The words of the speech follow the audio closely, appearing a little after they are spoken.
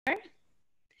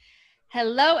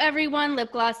Hello everyone,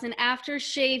 Lipgloss and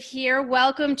Aftershave here.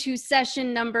 Welcome to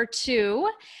session number 2.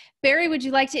 Barry, would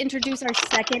you like to introduce our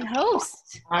second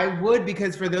host? I would,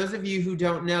 because for those of you who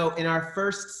don't know, in our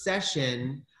first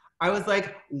session, I was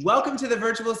like, welcome to the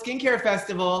virtual skincare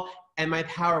festival, and my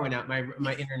power went out,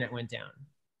 my internet went down.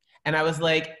 And I was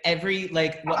like, everything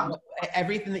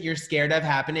that you're scared of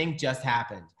happening just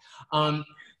happened.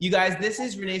 You guys, this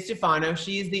is Renee Stefano.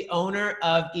 She is the owner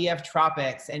of EF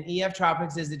Tropics, and EF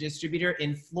Tropics is a distributor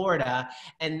in Florida,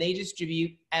 and they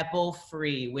distribute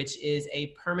EpilFree, which is a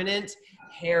permanent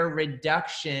hair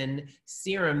reduction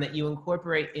serum that you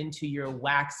incorporate into your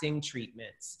waxing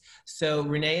treatments. So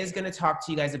Renee is going to talk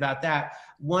to you guys about that.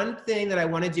 One thing that I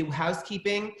want to do,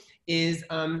 housekeeping, is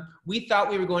we thought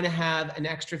we were going to have an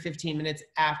extra 15 minutes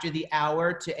after the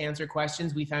hour to answer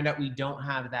questions. We found out we don't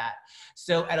have that.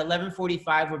 So at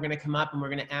 11:45, we're going to come up and we're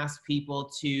going to ask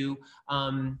people to,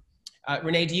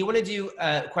 Renee, do you want to do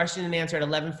a question and answer at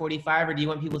 11:45, or do you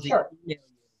want people to email you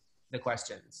the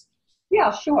questions?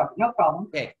 Yeah, sure, no problem.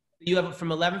 Okay, you have from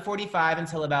 11:45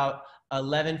 until about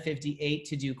 11:58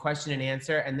 to do question and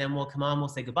answer, and then we'll come on, we'll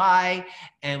say goodbye,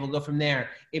 and we'll go from there.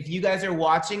 If you guys are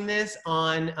watching this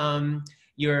on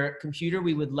your computer,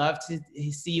 we would love to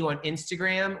see you on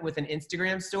Instagram with an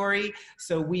Instagram story.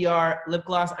 So we are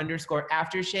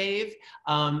lipgloss_aftershave,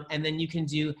 and then you can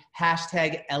do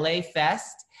hashtag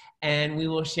LAFest, and we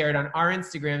will share it on our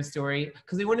Instagram story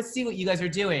because we want to see what you guys are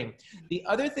doing. The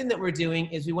other thing that we're doing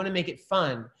is we want to make it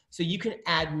fun. So you can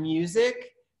add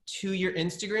music to your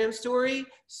Instagram story.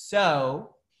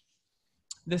 So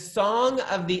the song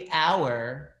of the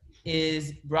hour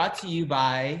is brought to you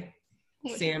by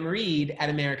Sam Reed at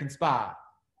American Spa.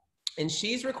 And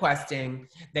she's requesting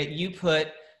that you put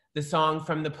the song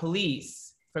from The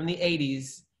Police from the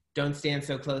 80s, Don't Stand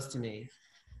So Close to Me,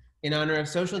 in honor of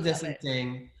social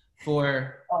distancing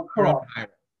for coronavirus.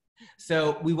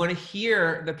 So we want to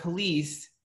hear The Police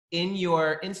in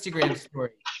your Instagram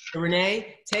story. So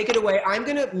Renee, take it away. I'm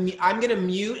gonna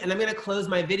mute and I'm gonna close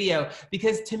my video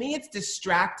because to me it's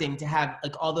distracting to have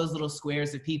like all those little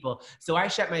squares of people. So I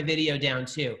shut my video down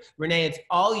too. Renee, it's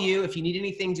all you. If you need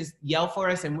anything, just yell for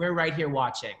us and we're right here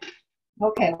watching.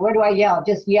 Okay, where do I yell?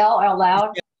 Just yell out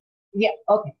loud? Yeah,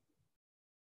 okay.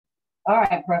 All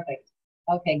right, perfect.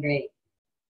 Okay, great.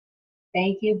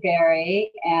 Thank you,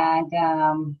 Barry. And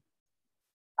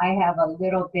I have a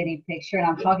little bitty picture, and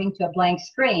I'm talking to a blank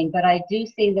screen, but I do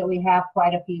see that we have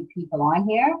quite a few people on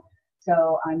here.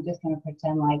 So I'm just going to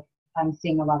pretend like I'm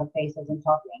seeing a lot of faces and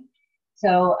talking.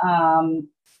 So I'm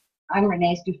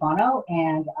Renee Stefano,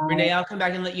 and Renee, I'll come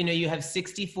back and let you know you have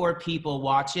 64 people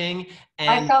watching. And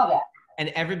I saw that. And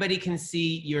everybody can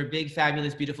see your big,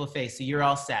 fabulous, beautiful face. So you're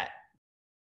all set.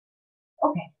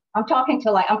 Okay. I'm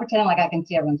pretending like I can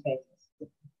see everyone's faces.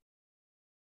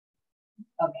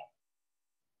 Okay.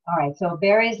 All right, so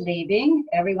Barry's leaving.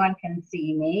 Everyone can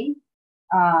see me.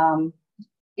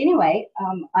 Anyway,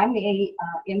 I'm the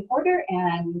importer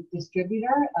and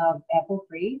distributor of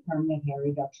EpilFree permanent hair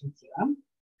reduction serum.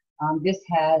 This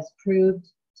has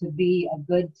proved to be a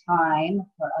good time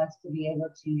for us to be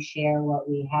able to share what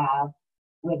we have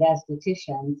with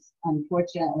estheticians.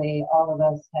 Unfortunately, all of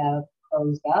us have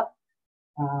closed up.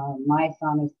 My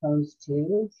son is closed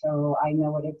too, so I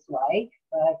know what it's like.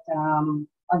 But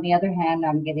on the other hand,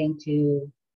 I'm getting to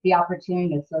the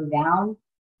opportunity to slow down,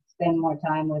 spend more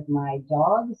time with my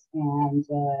dogs, and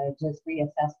just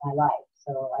reassess my life.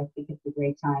 So I think it's a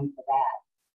great time for that.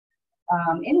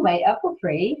 Anyway,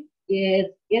 EpilFree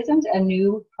isn't a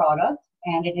new product,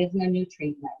 and it isn't a new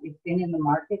treatment. It's been in the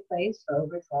marketplace for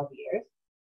over 12 years.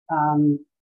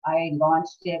 I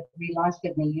relaunched it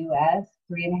in the U.S.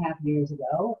 3.5 years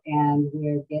ago, and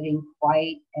we're getting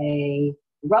quite a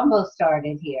rumble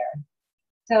started here.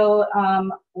 So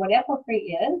what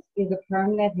EpilFree is a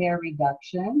permanent hair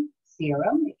reduction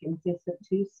serum. It consists of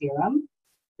 2 serums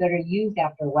that are used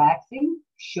after waxing,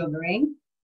 sugaring,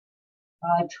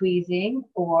 tweezing,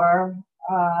 or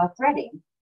threading.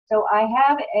 So I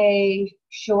have a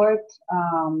short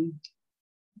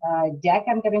deck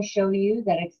I'm going to show you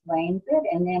that explains it,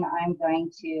 and then I'm going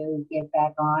to get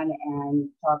back on and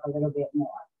talk a little bit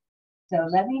more. So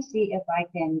let me see if I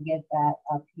can get that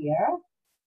up here.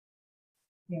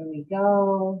 Here we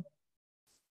go.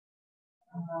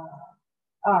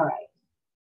 All right.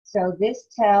 So this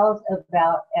tells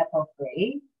about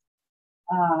EpilFree.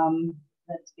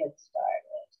 Let's get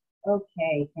started.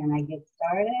 Okay, can I get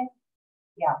started?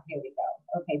 Yeah, here we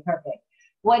go. Okay, perfect.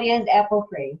 What is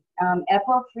EpilFree?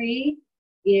 EpilFree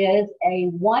is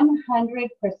a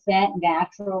 100%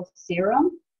 natural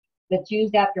serum that's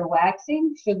used after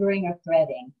waxing, sugaring, or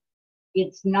threading.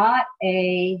 It's not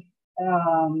a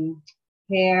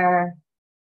hair,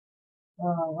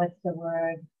 what's the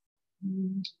word?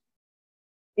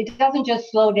 It doesn't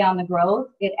just slow down the growth,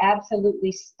 it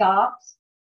absolutely stops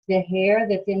the hair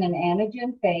that's in an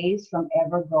anagen phase from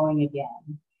ever growing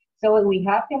again. So we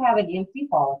have to have an empty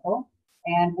follicle,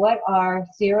 and what our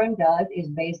serum does is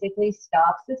basically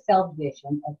stops the cell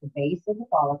division at the base of the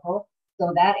follicle,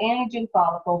 so that anagen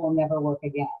follicle will never work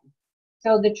again.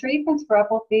 So the treatments for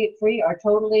EpilFree are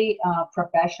totally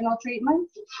professional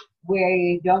treatments where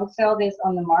you don't sell this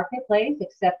on the marketplace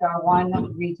except our one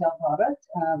retail product,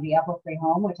 the EpilFree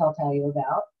Home, which I'll tell you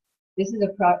about. This is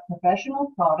a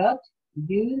professional product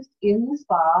used in the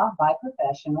spa by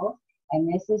professionals, and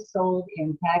this is sold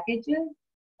in packages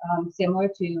similar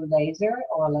to laser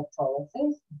or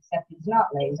electrolysis, except it's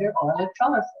not laser or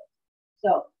electrolysis.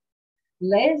 So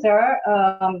laser,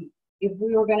 if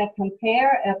we were going to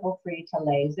compare EpilFree to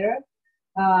laser,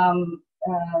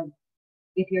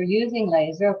 if you're using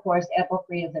laser, of course,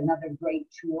 EpilFree is another great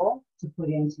tool to put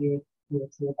into your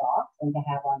toolbox and to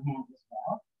have on hand as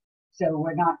well. So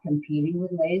we're not competing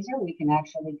with laser. We can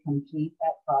actually complete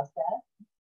that process.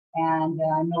 And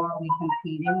nor are we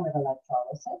competing with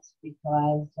electrolysis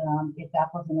because it's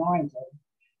apples and oranges.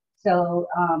 So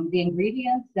the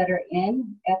ingredients that are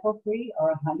in EpilFree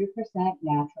are 100%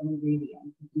 natural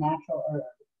ingredients, natural herbs.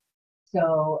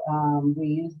 So we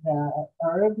use the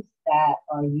herbs that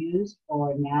are used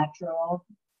for natural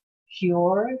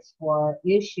cures for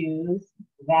issues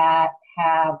that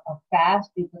have a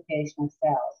fast duplication of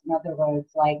cells. In other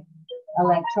words, like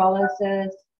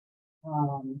electrolysis,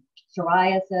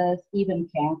 psoriasis, even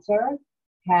cancer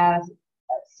has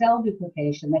cell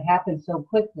duplication that happens so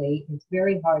quickly, it's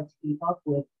very hard to keep up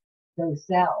with those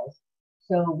cells.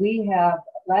 So we have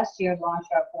last year launched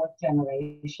our 4th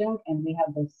generation, and we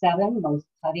have the 7 most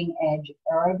cutting edge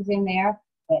herbs in there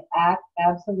that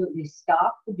absolutely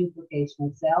stop the duplication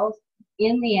of cells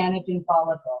in the anagen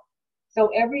follicle. So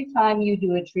every time you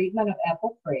do a treatment of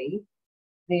EpilFree,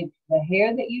 the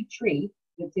hair that you treat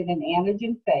that's in an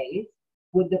anagen phase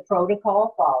with the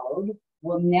protocol followed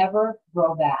will never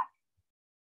grow back.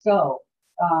 So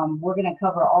we're going to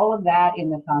cover all of that in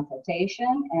the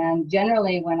consultation. And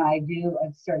generally, when I do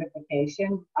a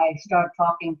certification, I start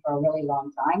talking for a really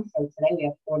long time. So today we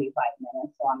have 45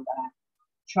 minutes, so I'm going to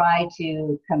try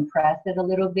to compress it a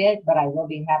little bit, but I will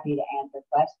be happy to answer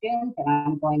questions. And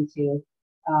I'm going to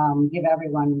give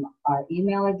everyone our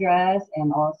email address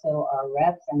and also our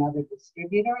reps and other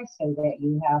distributors so that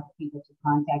you have people to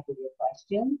contact with your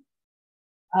questions.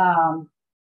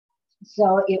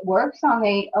 So it works on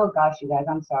the, oh gosh, you guys,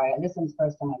 I'm sorry. This is the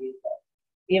first time I've used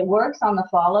it. It works on the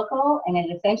follicle, and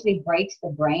it essentially breaks the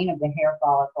brain of the hair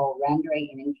follicle, rendering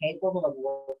it incapable of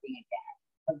working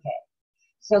again. Okay.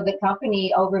 So the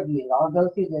company overview, I'll go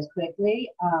through this quickly.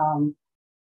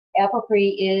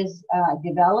 EpilFree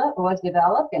was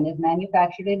developed and is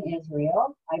manufactured in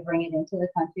Israel. I bring it into the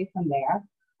country from there.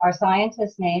 Our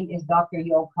scientist's name is Dr.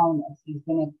 Yoel Konas. He's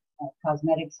been a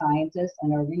cosmetic scientist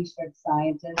and a research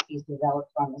scientist. He's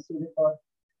developed pharmaceuticals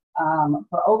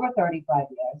for over 35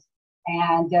 years.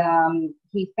 And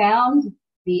he found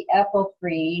the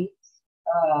EpilFree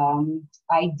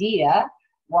idea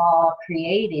while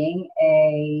creating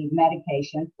a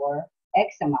medication for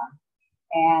eczema.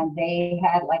 And they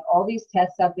had like all these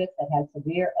test subjects that had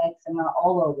severe eczema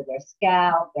all over their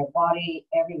scalp, their body,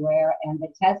 everywhere. And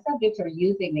the test subjects are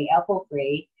using the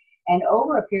EpilFree. And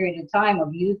over a period of time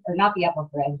of use, or not the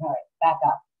EpilFree, sorry, back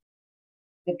up.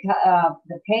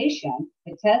 The patient,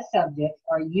 the test subjects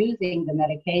are using the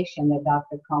medication that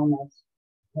Dr. Konas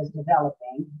was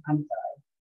developing. I'm sorry.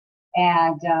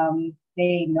 And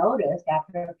they noticed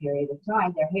after a period of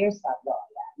time, their hair stopped growing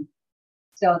then.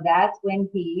 So that's when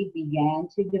he began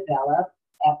to develop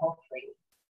EpilFree.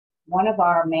 One of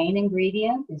our main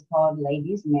ingredients is called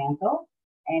Lady's Mantle,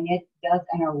 and it does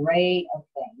an array of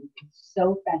things. It's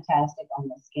so fantastic on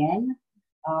the skin.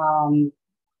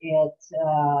 It's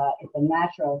a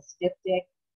natural styptic.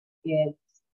 It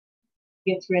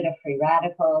gets rid of free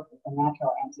radicals. It's a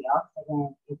natural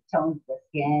antioxidant. It tones the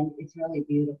skin. It's really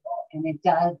beautiful. And it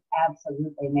does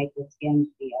absolutely make the skin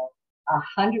feel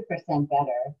 100%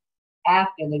 better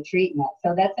after the treatment.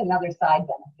 So that's another side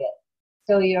benefit.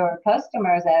 So your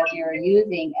customers, as you're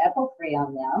using EpilFree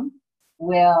on them,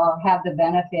 will have the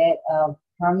benefit of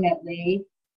permanently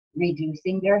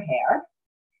reducing their hair,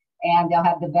 and they'll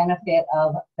have the benefit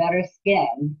of better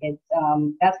skin. It's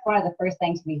that's one of the first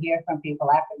things we hear from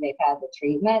people after they've had the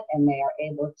treatment and they are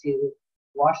able to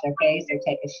wash their face or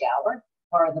take a shower.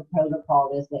 Part of the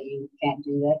protocol is that you can't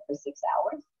do that for 6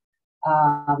 hours,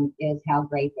 is how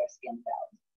great their skin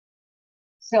felt.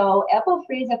 So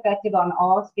EpilFree is effective on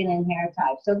all skin and hair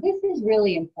types. So this is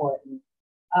really important.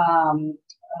 Um,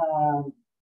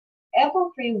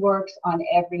 EpilFree works on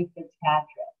every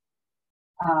Fitzpatrick.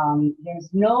 There's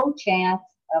no chance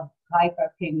of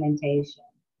hyperpigmentation.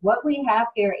 What we have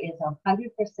here is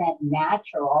 100%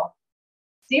 natural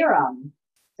serum.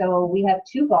 So we have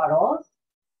 2 bottles.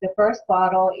 The first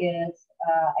bottle is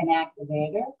an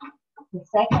activator. The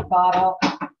second bottle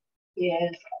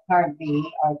is part B,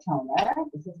 our toner.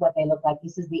 This is what they look like.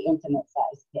 This is the intimate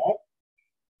size kit.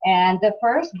 And the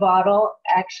first bottle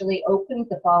actually opens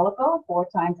the follicle 4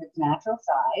 times its natural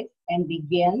size and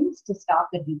begins to stop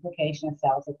the duplication of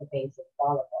cells at the base of the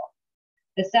follicle.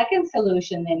 The second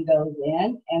solution then goes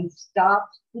in and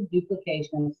stops the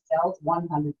duplication of cells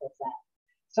 100%.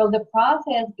 So the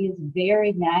process is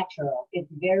very natural.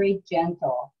 It's very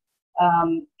gentle.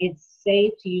 It's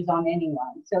safe to use on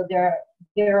anyone. So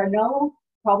there are no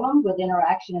problems with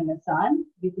interaction in the sun.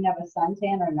 You can have a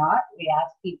suntan or not. We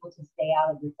ask people to stay out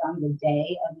of the sun the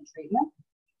day of the treatment,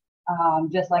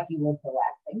 just like you would for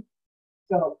waxing.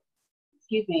 So,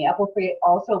 excuse me, EpilFree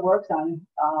also works on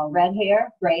red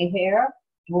hair, gray hair,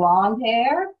 blonde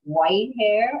hair, white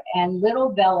hair, and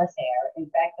little vellus hair. In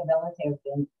fact, the vellus hair has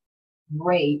been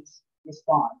great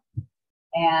response.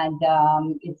 And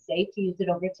it's safe to use it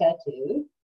over tattoos.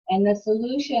 And the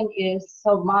solution is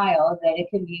so mild that it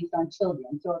can be used on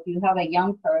children. So if you have a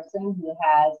young person who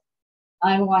has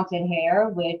unwanted hair,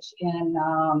 which in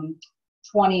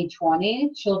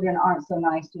 2020, children aren't so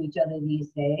nice to each other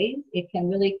these days, it can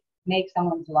really make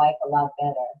someone's life a lot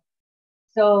better.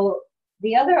 So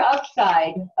the other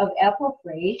upside of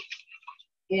EpilFree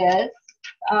is,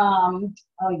 oh,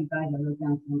 you guys, I wrote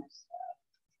down so much stuff.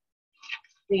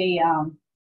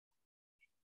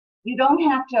 You don't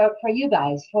have to, for you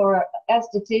guys, for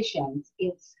estheticians,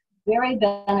 it's very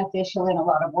beneficial in a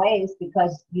lot of ways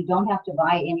because you don't have to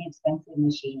buy any expensive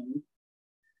machines.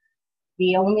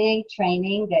 The only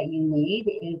training that you need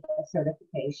is a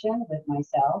certification with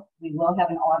myself. We will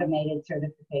have an automated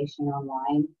certification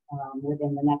online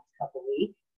within the next couple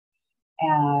weeks,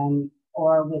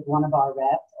 or with one of our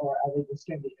reps or other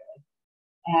distributors.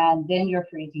 And then you're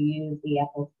free to use the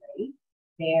EpilFree.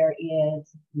 There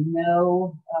is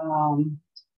no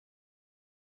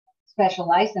special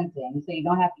licensing, so you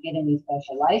don't have to get any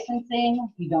special licensing.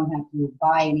 You don't have to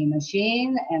buy any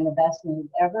machine, and the best news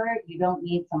ever, you don't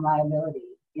need some liability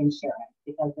insurance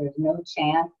because there's no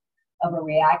chance of a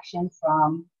reaction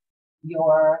from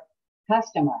your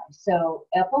customer. So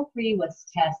EpilFree was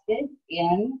tested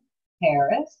in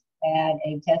Paris at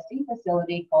a testing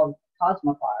facility called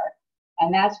Cosmopark,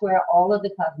 and that's where all of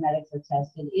the cosmetics are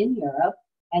tested in Europe.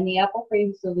 And the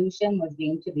EpilFree solution was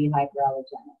deemed to be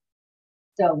hyperallergenic.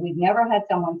 So we've never had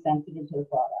someone sensitive to the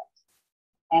product.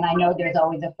 And I know there's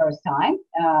always a first time,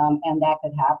 and that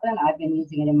could happen. I've been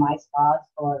using it in my spas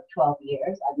for 12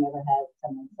 years. I've never had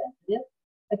someone sensitive.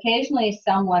 Occasionally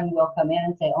someone will come in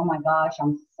and say, oh my gosh,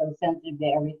 I'm so sensitive to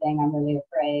everything, I'm really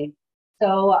afraid.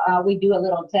 So we do a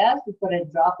little test. We put a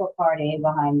drop of part A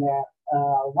behind their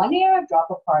one ear, a drop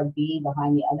of part B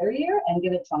behind the other ear, and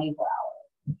give it 24 hours.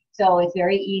 So it's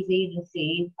very easy to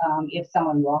see if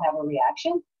someone will have a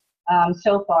reaction.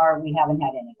 So far, we haven't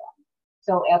had anyone.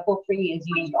 So EpilFree is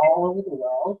used all over the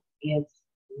world. It's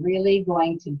really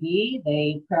going to be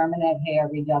the permanent hair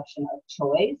reduction of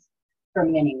choice for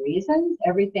many reasons.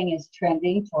 Everything is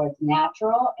trending towards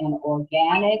natural and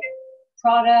organic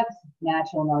products,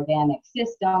 natural and organic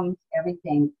systems.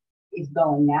 Everything is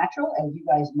going natural. As you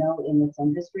guys know, in this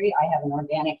industry, I have an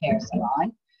organic hair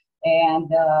salon.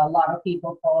 And a lot of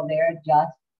people call there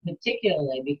just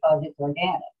particularly because it's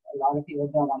organic. A lot of people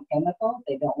don't want chemicals,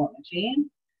 they don't want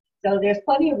machines. So there's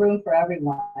plenty of room for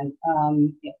everyone.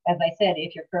 As I said,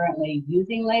 if you're currently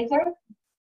using laser,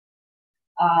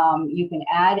 you can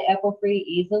add EpilFree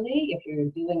easily. If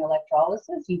you're doing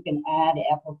electrolysis, you can add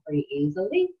EpilFree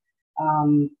easily.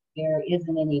 There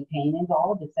isn't any pain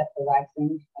involved except for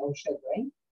waxing or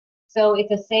sugaring. So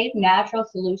it's a safe, natural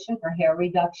solution for hair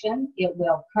reduction. It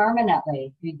will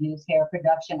permanently reduce hair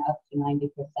production up to 90%.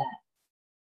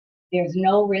 There's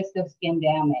no risk of skin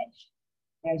damage.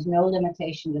 There's no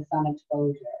limitation to sun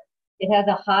exposure. It has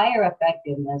a higher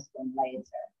effectiveness than laser.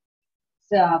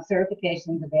 So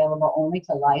certifications available only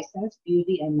to licensed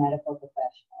beauty and medical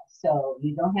professionals. So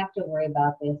you don't have to worry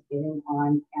about this getting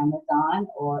on Amazon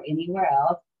or anywhere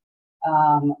else.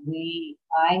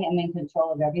 I am in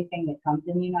control of everything that comes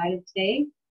in the United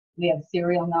States. We have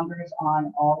serial numbers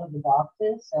on all of the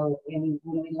boxes. So when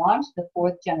we launched the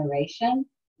 4th generation,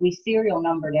 we serial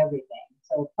numbered everything.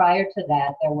 So prior to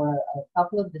that, there were a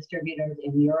couple of distributors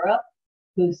in Europe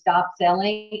who stopped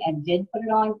selling and did put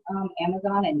it on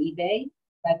Amazon and eBay.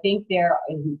 I think there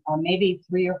are maybe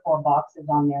 3 or 4 boxes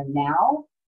on there now,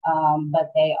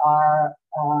 but they are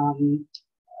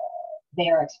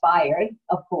expired,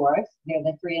 of course. They're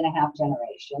the 3.5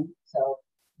 generation. So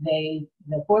the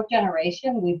 4th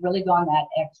generation, we've really gone that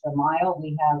extra mile.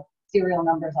 We have serial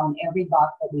numbers on every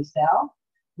box that we sell.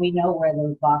 We know where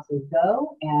those boxes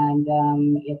go, and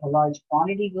if a large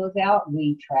quantity goes out,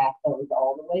 we track those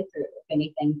all the way through. If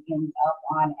anything ends up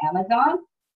on Amazon,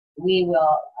 we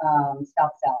will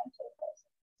stop selling to the person.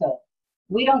 So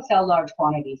we don't sell large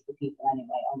quantities to people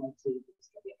anyway, only to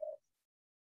distributors.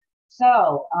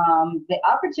 So the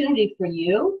opportunity for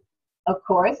you, of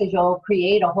course, is you'll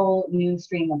create a whole new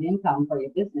stream of income for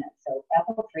your business. So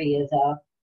EpilFree is a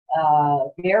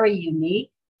very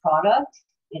unique product.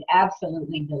 It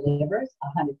absolutely delivers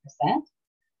 100%.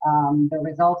 The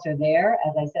results are there.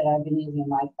 As I said, I've been using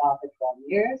my spa for 12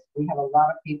 years. We have a lot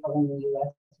of people in the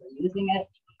U.S. who are using it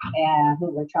and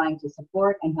who we're trying to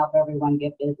support and help everyone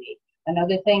get busy.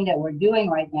 Another thing that we're doing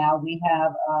right now, we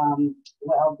have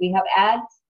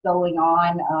ads going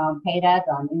on, paid ads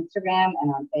on Instagram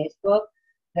and on Facebook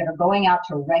that are going out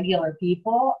to regular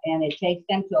people, and it takes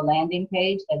them to a landing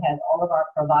page that has all of our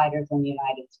providers in the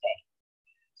United States.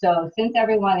 So since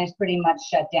everyone is pretty much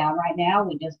shut down right now,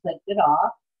 we just clicked it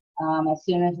off. As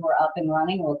soon as we're up and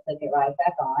running, we'll click it right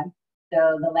back on.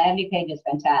 So the landing page is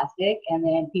fantastic, and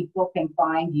then people can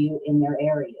find you in their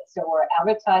area. So we're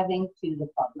advertising to the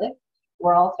public.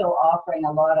 We're also offering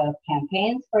a lot of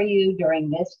campaigns for you during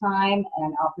this time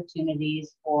and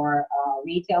opportunities for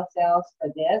retail sales for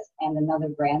this and another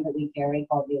brand that we carry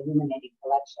called the Illuminating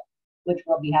Collection, which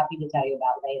we'll be happy to tell you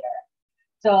about later.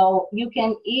 So you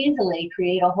can easily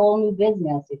create a whole new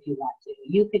business if you want to.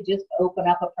 You could just open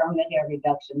up a permanent hair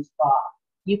reduction spa.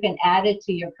 You can add it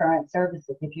to your current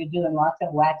services. If you're doing lots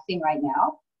of waxing right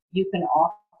now, you can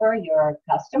offer your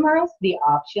customers the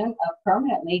option of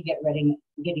permanently getting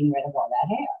rid of all that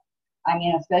hair. I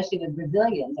mean, especially with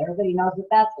Brazilians, everybody knows what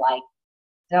that's like.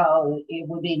 So it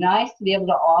would be nice to be able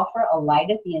to offer a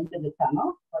light at the end of the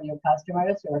tunnel for your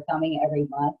customers who are coming every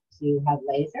month to have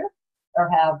laser or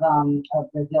have a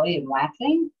Brazilian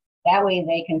waxing. That way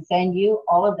they can send you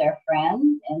all of their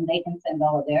friends, and they can send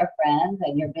all of their friends,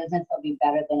 and your business will be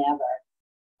better than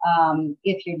ever.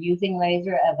 If you're using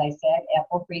laser, as I said,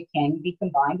 EpilFree can be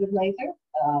combined with laser.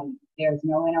 There's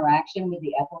no interaction with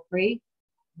the EpilFree.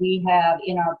 We have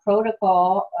in our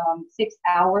protocol 6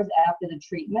 hours after the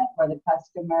treatment where the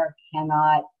customer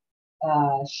cannot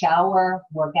shower,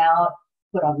 work out,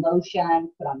 put on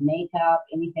lotion, put on makeup,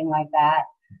 anything like that.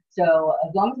 So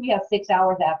as long as we have 6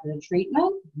 hours after the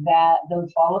treatment, that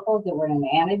those follicles that were in an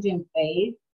anagen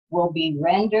phase will be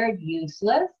rendered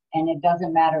useless, and it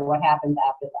doesn't matter what happens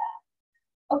after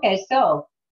that. Okay, so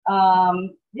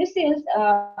this is,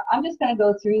 I'm just going to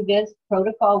go through this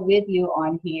protocol with you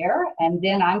on here, and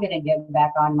then I'm going to get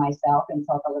back on myself and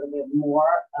talk a little bit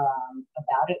more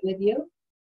about it with you.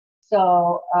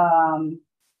 So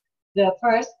the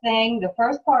first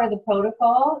part of the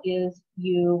protocol is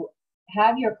you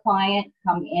have your client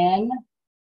come in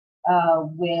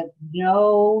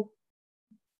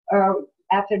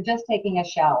after just taking a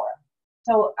shower.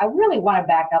 So I really want to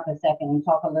back up a second and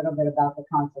talk a little bit about the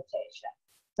consultation.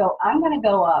 So I'm going to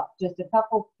go up just a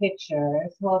couple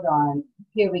pictures. Hold on.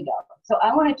 Here we go. So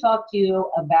I want to talk to you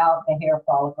about the hair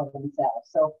follicle themselves.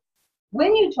 So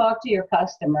when you talk to your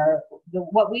customer,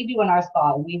 what we do in our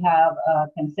spa, we have a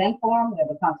consent form, we have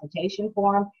a consultation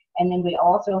form, and then we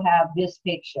also have this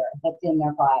picture that's in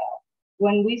their file.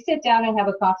 When we sit down and have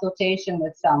a consultation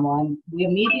with someone, we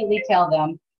immediately tell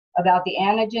them about the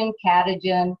anagen,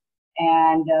 catagen,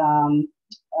 and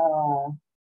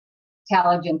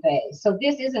telogen phase. So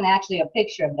this isn't actually a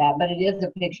picture of that, but it is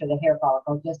a picture of the hair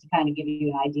follicle, just to kind of give you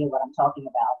an idea what I'm talking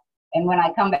about. And when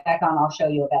I come back on, I'll show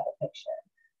you about the picture.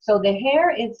 So the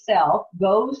hair itself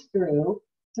goes through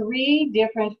 3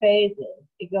 different phases.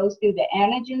 It goes through the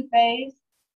anagen phase,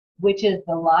 which is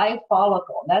the live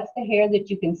follicle. That's the hair that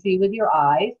you can see with your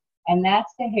eyes, and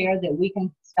that's the hair that we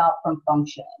can stop from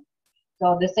functioning.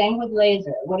 So the same with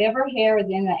laser. Whatever hair is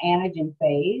in the anagen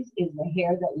phase is the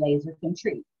hair that laser can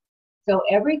treat. So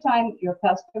every time your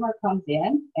customer comes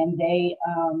in and they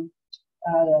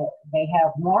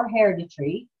have more hair to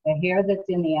treat, the hair that's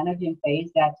in the anagen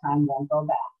phase, that time won't go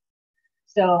back.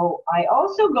 So I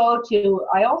also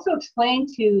explain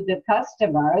to the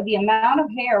customer the amount of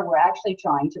hair we're actually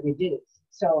trying to reduce.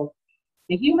 So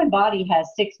the human body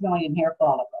has 6 million hair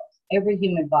follicles. Every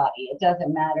human body. It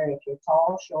doesn't matter if you're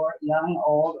tall, short, young,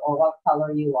 old, or what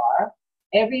color you are.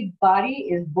 Every body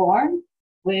is born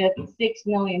with 6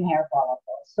 million hair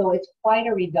follicles. So it's quite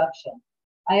a reduction.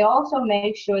 I also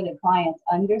make sure that clients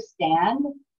understand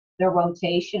the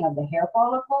rotation of the hair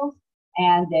follicles,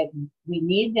 and that we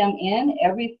need them in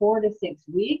every 4 to 6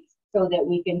 weeks so that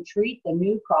we can treat the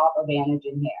new crop of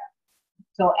anagen hair.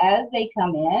 So as they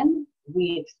come in,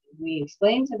 we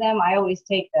explain to them. I always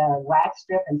take the wax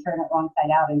strip and turn it wrong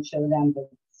side out and show them the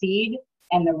seed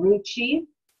and the root sheath,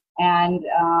 and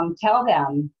tell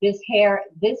them this hair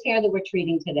that we're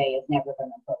treating today is never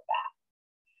going to grow back.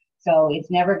 So it's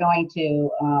never going to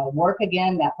work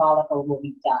again. That follicle will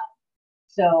be done.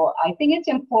 So I think it's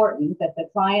important that the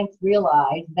clients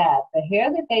realize that the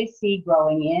hair that they see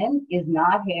growing in is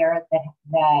not hair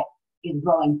that is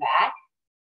growing back.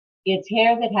 It's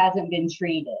hair that hasn't been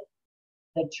treated.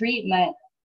 The treatment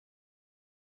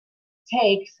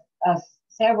takes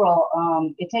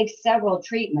several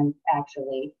treatments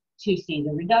actually to see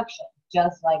the reduction,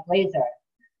 just like laser.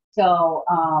 So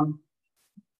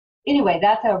anyway,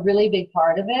 that's a really big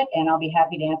part of it, and I'll be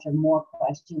happy to answer more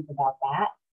questions about that.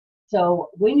 So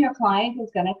when your client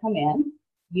is going to come in,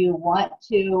 you want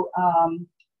to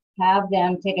have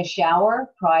them take a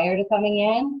shower prior to coming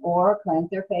in or cleanse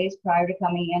their face prior to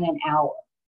coming in an hour.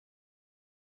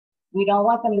 We don't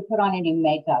want them to put on any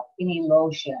makeup, any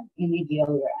lotion, any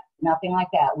deodorant, nothing like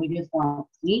that. We just want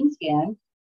clean skin,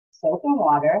 soap and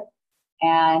water,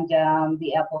 and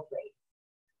the EpilFree.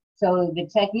 So the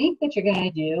technique that you're going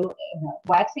to do,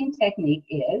 waxing technique,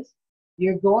 is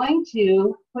you're going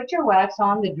to put your wax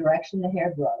on the direction the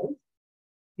hair grows.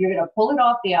 You're going to pull it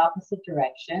off the opposite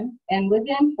direction, and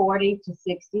within 40 to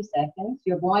 60 seconds,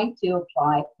 you're going to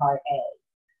apply part A.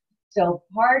 So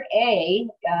part A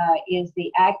is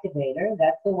the activator.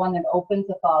 That's the one that opens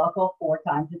the follicle 4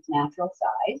 times its natural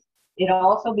size. It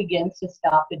also begins to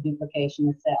stop the duplication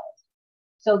of cells.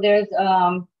 So there's,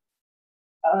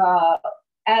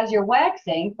 as you're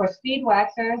waxing, for speed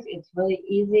waxers, it's really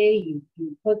easy.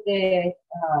 You put the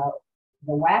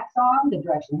wax on, the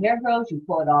direction the hair grows, you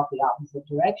pull it off the opposite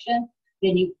direction,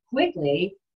 then you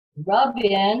quickly rub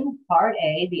in part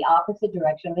A, the opposite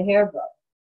direction of the hair growth.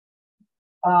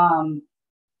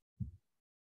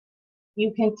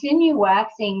 You continue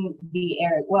waxing the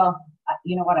area. Well,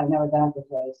 you know what, I've never done it this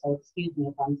way, so excuse me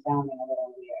if I'm sounding a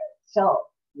little weird. So,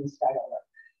 let me start over.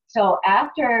 So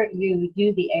after you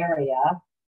do the area,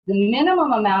 the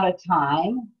minimum amount of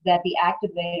time that the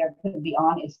activator could be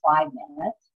on is 5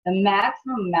 minutes. The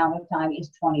maximum amount of time is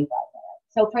 25 minutes.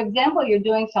 So for example, you're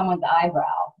doing someone's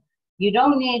eyebrow. You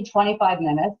don't need 25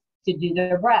 minutes to do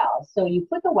their brows. So you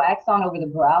put the wax on over the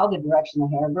brow, the direction the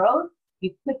hair grows.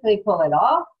 You quickly pull it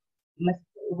off,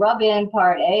 rub in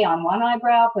part A on one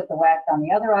eyebrow, put the wax on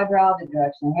the other eyebrow, the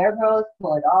direction the hair grows,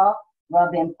 pull it off,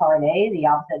 rub in part A, the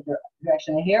opposite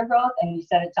direction the hair grows, and you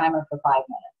set a timer for 5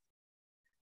 minutes.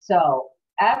 So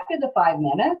after the 5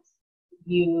 minutes,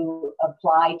 you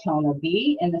apply toner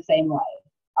B in the same way.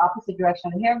 Opposite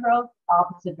direction of the hair growth,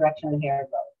 opposite direction of the hair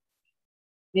growth.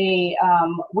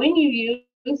 When you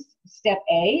use step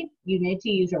A, you need to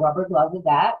use a rubber glove with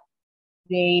that.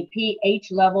 The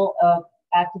pH level of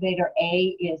activator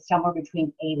A is somewhere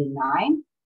between 8 and 9.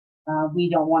 We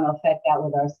don't want to affect that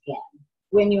with our skin.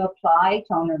 When you apply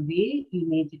toner B, you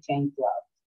need to change gloves.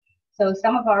 So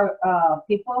some of our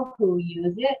people who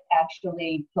use it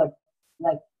actually put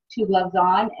like 2 gloves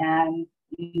on and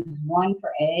use one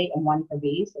for A and one for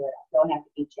B, so they don't have to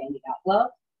keep changing out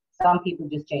gloves. Some people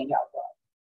just change out gloves.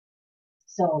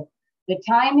 So the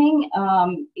timing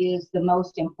is the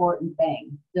most important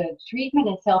thing. The treatment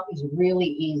itself is really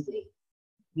easy.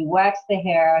 You wax the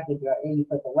hair, you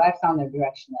put the wax on the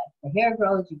direction that the hair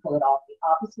grows, you pull it off the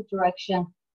opposite direction,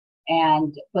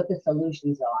 and put the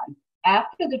solutions on.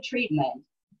 After the treatment,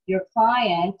 your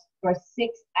client for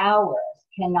 6 hours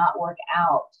cannot work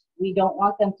out. We don't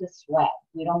want them to sweat.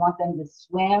 We don't want them to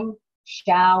swim,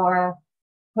 shower,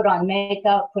 put on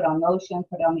makeup, put on lotion,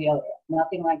 put on deodorant,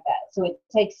 nothing like that. So it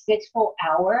takes 6 full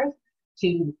hours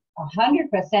to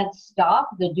 100% stop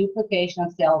the duplication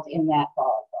of cells in that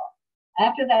follicle.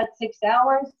 After that 6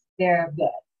 hours, they're good.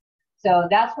 So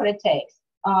that's what it takes.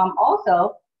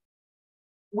 Also,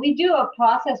 we do a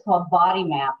process called body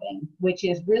mapping, which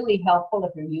is really helpful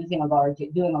if you're doing a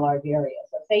large area.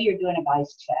 So say you're doing a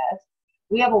guy's chest.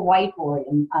 We have a whiteboard,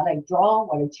 and I like draw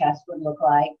what a chest would look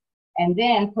like, and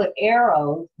then put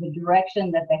arrows the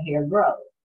direction that the hair grows.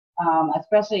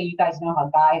 Especially, you guys know how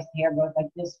guys' hair grows like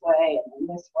this way and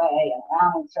then this way and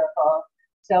around in circles.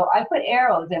 So I put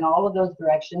arrows in all of those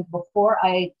directions before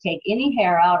I take any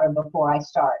hair out or before I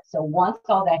start. So once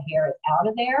all that hair is out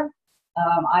of there,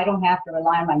 I don't have to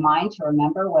rely on my mind to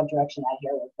remember what direction that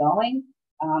hair was going.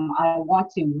 I want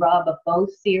to rub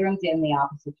both serums in the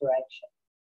opposite direction.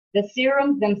 The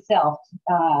serums themselves,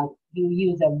 you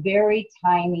use a very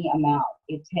tiny amount.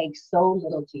 It takes so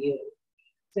little to use.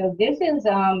 So this is,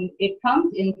 it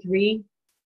comes in 3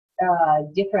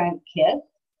 different kits.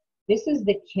 This is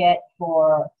the kit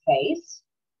for face.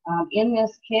 In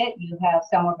this kit, you have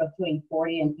somewhere between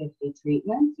 40 and 50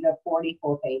 treatments. You have 40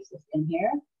 full faces in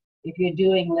here. If you're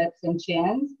doing lips and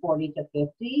chins, 40 to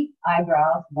 50.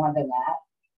 Eyebrows, more than that.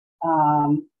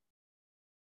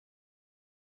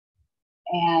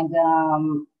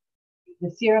 The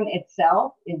serum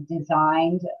itself is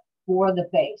designed for the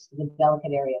face, the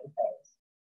delicate area of the face.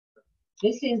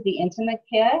 This is the intimate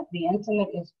kit. The intimate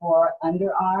is for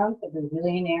underarms, the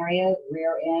Brazilian area,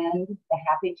 rear end, the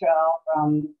happy trail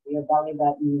from your belly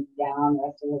button down the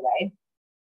rest of the way.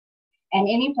 And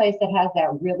any place that has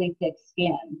that really thick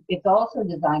skin. It's also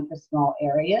designed for small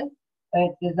areas, but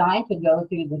it's designed to go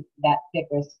through that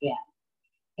thicker skin.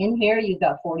 In here, you've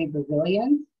got 40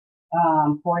 Brazilians,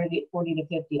 40 to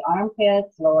 50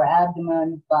 armpits, lower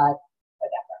abdomen, butt,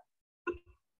 whatever.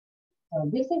 So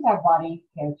this is our body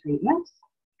care treatment.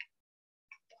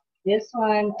 This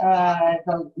one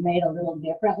is made a little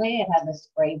differently. It has a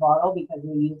spray bottle because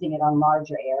we're using it on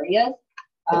larger areas.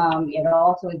 It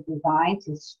also is designed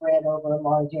to spread over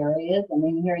large areas. And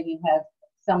in here you have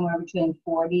somewhere between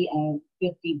 40 and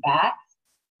 50 backs,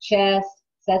 chest,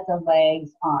 sets of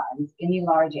legs, arms, any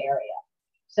large area.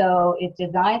 So it's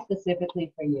designed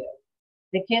specifically for you.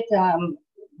 The kits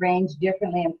range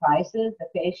differently in prices. The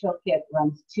facial kit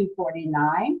runs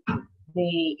 $249,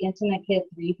 the intimate kit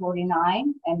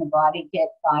 $349, and the body kit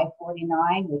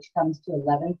 $549, which comes to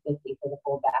 $1150 for the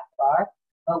full back bar.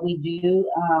 But we do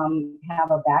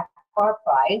have a back bar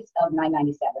price of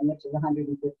 $997, which is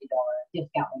 $150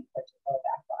 discount when you purchase a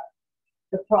back bar.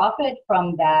 The profit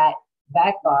from that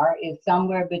back bar is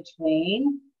somewhere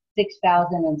between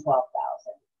 $6,000 and $12,000.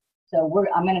 So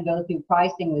I'm going to go through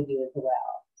pricing with you as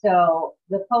well. So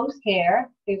the post-care,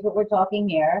 here's what we're talking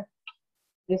here.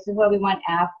 This is what we want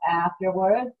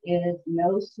afterwards, is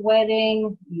no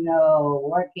sweating, no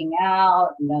working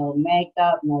out, no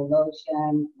makeup, no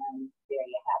lotion, and there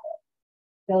you have it.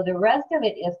 So the rest of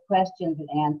it is questions and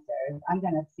answers. I'm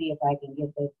going to see if I can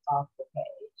get this off the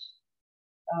page.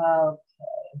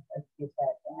 Okay, let's get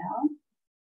that down.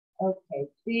 Okay,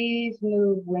 please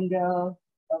move window.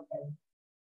 Okay.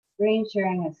 Screen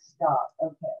sharing has stopped.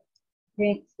 Okay.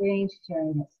 Screen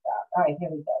sharing has stopped. All right, here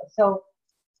we go. So,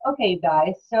 okay,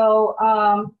 guys. So,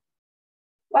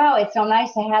 wow, it's so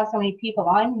nice to have so many people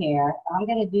on here. I'm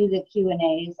going to do the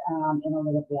Q&As in a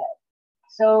little bit.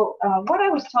 So, what I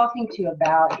was talking to you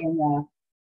about in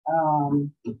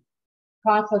the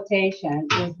consultation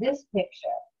is this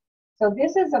picture. So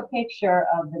this is a picture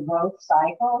of the growth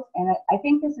cycles, and I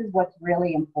think this is what's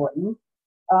really important.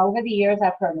 Over the years,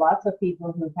 I've heard lots of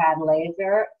people who've had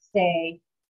laser say,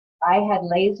 I had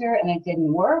laser and it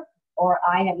didn't work, or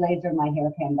I had laser and my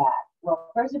hair came back.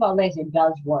 Well, first of all, laser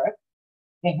does work.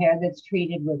 The hair that's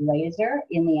treated with laser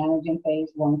in the anagen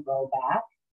phase won't grow back.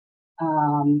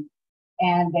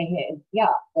 And the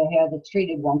hair that's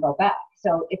treated won't go back.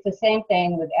 So it's the same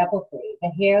thing with EpilFree. The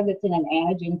hair that's in an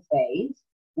anagen phase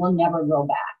will never grow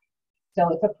back. So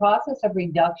it's a process of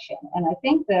reduction. And I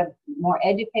think the more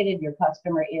educated your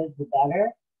customer is, the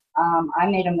better. I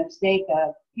made a mistake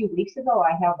a few weeks ago.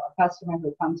 I have a customer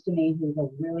who comes to me who's a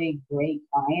really great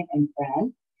client and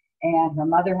friend. And her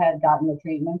mother had gotten the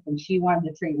treatment and she wanted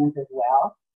the treatment as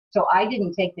well. So I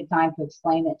didn't take the time to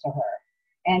explain it to her.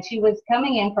 And she was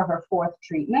coming in for her 4th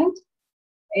treatment.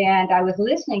 And I was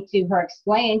listening to her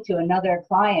explain to another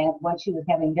client what she was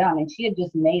having done. And she had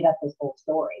just made up this whole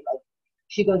story. Like,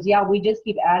 she goes, yeah, we just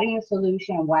keep adding the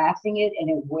solution and waxing it, and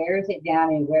it wears it down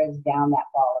and wears down that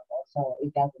follicle, so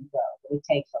it doesn't grow. It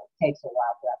takes a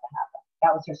while for that to happen.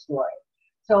 That was her story.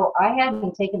 So I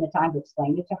hadn't taken the time to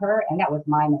explain it to her, and that was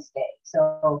my mistake.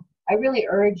 So I really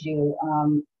urge you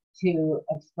to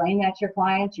explain that to your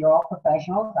clients. You're all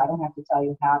professionals. I don't have to tell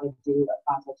you how to do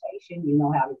a consultation. You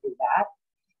know how to do that.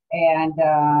 And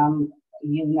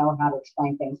you know how to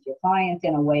explain things to your clients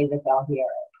in a way that they'll hear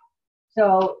it.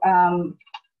 So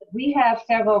we have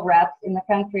several reps in the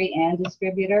country and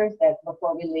distributors that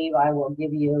before we leave, I will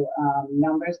give you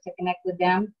numbers to connect with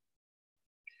them.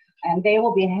 And they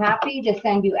will be happy to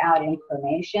send you out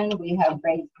information. We have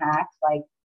great packs, like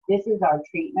this is our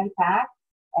treatment pack,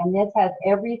 and this has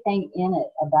everything in it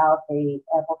about the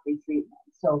EpilFree treatment.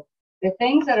 So the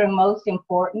things that are most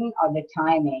important are the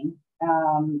timing.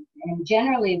 And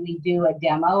generally we do a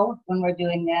demo when we're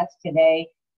doing this. Today,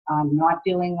 I'm not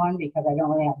doing one because I don't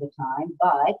really have the time,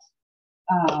 but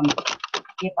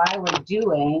if I were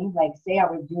doing, like say I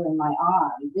were doing my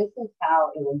arm, this is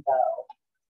how it would go.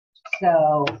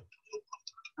 So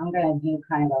I'm going to do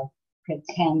kind of a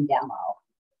pretend demo.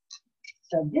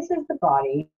 So this is the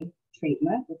body.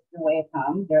 treatment. This is the way it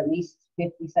comes. There are at least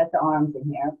 50 sets of arms in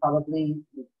here, probably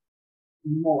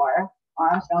more.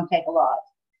 Arms don't take a lot.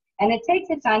 And it takes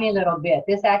a tiny little bit.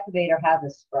 This activator has a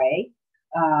spray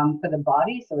for the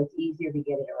body, so it's easier to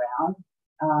get it around.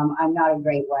 I'm not a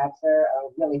great waxer, a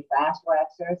really fast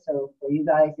waxer, so for you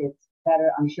guys, it's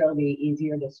better. I'm sure it'll be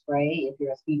easier to spray if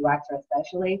you're a speed waxer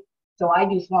especially. So I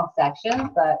do small sections,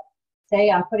 but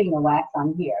say I'm putting the wax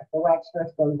on here. The wax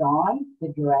first goes on the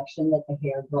direction that the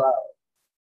hair grows.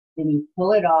 Then you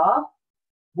pull it off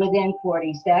within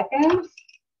 40 seconds.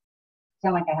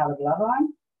 Sound like I have a glove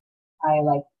on. I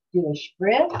like do a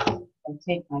spritz. I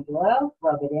take my glove,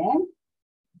 rub it in,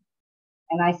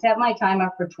 and I set my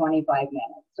timer for 25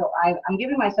 minutes. So I'm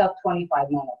giving myself 25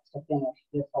 minutes to finish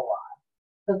this whole arm.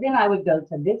 So then I would go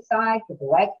to this side, put the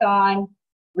wax on,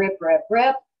 rip, rip,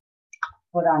 rip,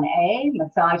 put on A,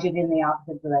 massage it in the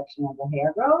opposite direction as the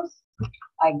hair grows.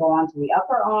 I go on to the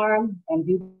upper arm and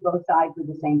do both sides with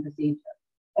the same procedure.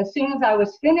 As soon as I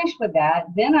was finished with that,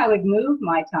 then I would move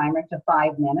my timer to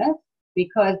 5 minutes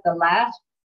because the last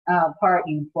part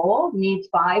you pull needs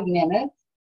 5 minutes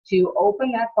to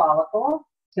open that follicle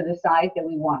to the size that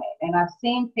we want it. And I've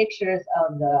seen pictures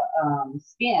of the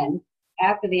skin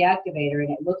after the activator,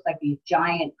 and it looks like these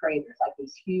giant craters, like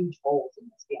these huge holes in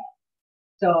the skin.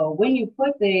 So when you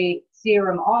put the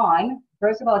serum on,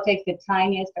 first of all, it takes the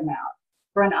tiniest amount.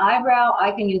 For an eyebrow,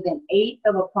 I can use 1/8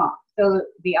 of a pump. So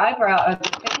the eyebrow, the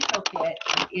facial kit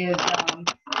is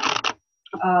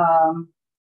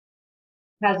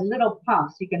has little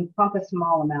pumps. You can pump a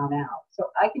small amount out. So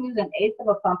I can use 1/8 of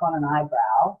a pump on an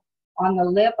eyebrow. On the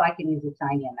lip, I can use a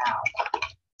tiny amount.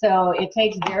 So it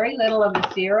takes very little of the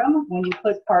serum. When you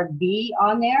put part B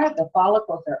on there, the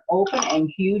follicles are open and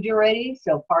huge already.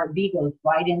 So part B goes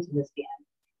right into the skin.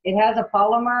 It has a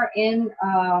polymer in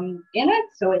it,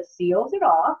 so it seals it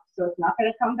off. So it's not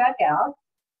going to come back out.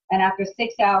 And after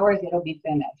 6 hours, it'll be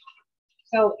finished.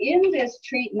 So in this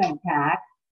treatment pack,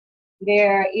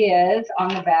 there is on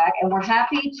the back, and we're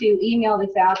happy to email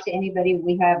this out to anybody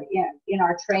we have in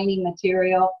our training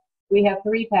material. We have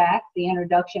 3 packs, the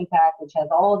introduction pack, which has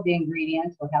all of the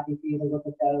ingredients. We're happy for you to look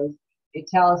at those. It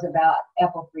tells about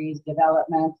EpilFree's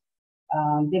development.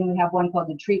 Then we have one called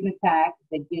the treatment pack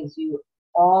that gives you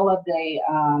all of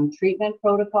the treatment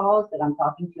protocols that I'm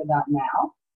talking to you about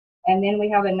now. And then we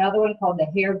have another one called the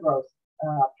hair growth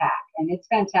pack. And it's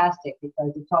fantastic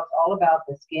because it talks all about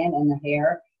the skin and the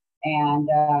hair and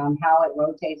how it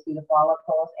rotates through the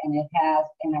follicles. And it has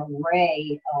an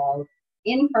array of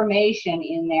information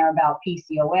in there about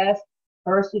PCOS,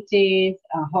 hirsutis,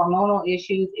 hormonal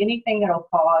issues, anything that'll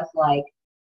cause like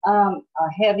a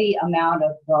heavy amount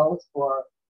of growth for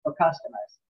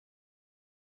customers.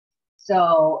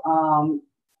 So,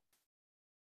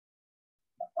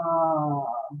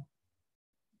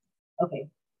 okay,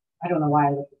 I don't know why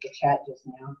I looked at the chat just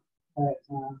now, but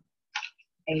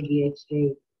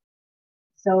ADHD.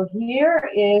 So here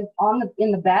is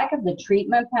in the back of the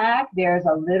treatment pack, there's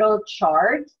a little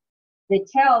chart that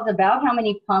tells about how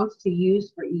many pumps to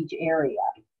use for each area.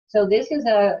 So this is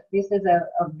a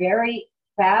very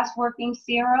fast working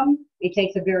serum. It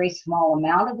takes a very small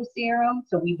amount of the serum,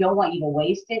 so we don't want you to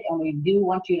waste it, and we do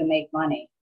want you to make money.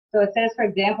 So it says, for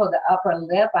example, the upper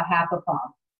lip, a half a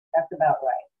pump. That's about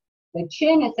right. The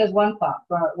chin, it says 1 pump.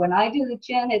 When I do the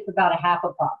chin, it's about a half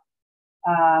a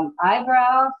pump.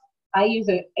 Eyebrows, I use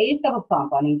 1/8 of a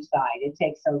pump on each side. It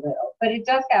takes so little. But it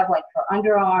does have, like, for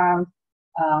underarms,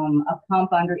 a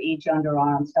pump under each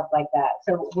underarm, stuff like that.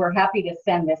 So we're happy to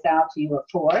send this out to you, of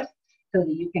course, so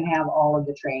that you can have all of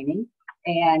the training.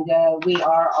 And we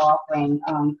are offering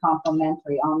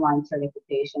complimentary online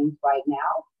certifications right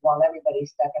now while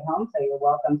everybody's stuck at home, so you're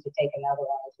welcome to take another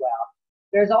one as well.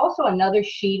 There's also another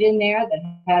sheet in there that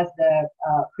has the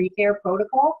pre-care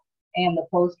protocol and the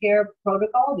post-care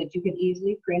protocol that you can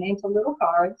easily print into little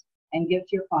cards and give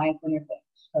to your clients when you're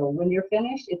finished. So when you're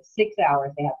finished, it's 6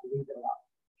 hours they have to leave it alone.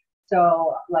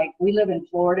 So, like, we live in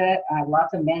Florida. I have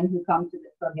lots of men who come to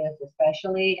for this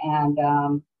especially, and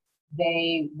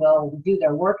they will do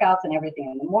their workouts and everything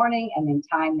in the morning and then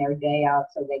time their day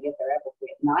out so they get their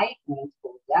EpilFree at night. When it's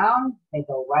cooled down, they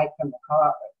go right from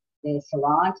the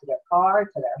salon to their car,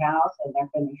 to their house, and they're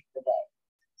finished for the day.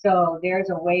 So there's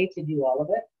a way to do all of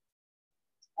it.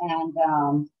 And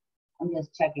I'm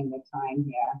just checking the time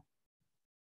here.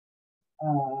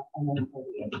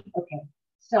 11:48. Okay,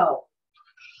 so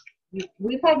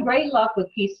we've had great luck with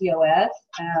PCOS.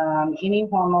 Any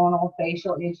hormonal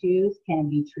facial issues can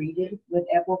be treated with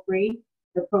EpilFree.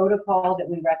 The protocol that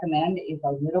we recommend is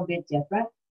a little bit different.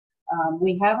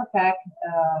 We have a pack,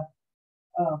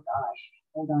 oh gosh,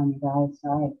 hold on you guys,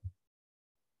 sorry.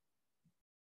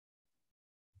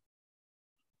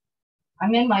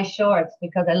 I'm in my shorts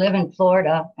because I live in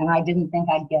Florida and I didn't think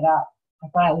I'd get up. I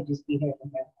thought I would just be here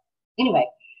from here. Anyway,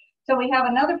 so we have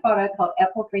another product called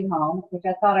EpilFree Home, which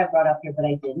I thought I brought up here, but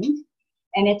I didn't.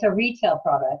 And it's a retail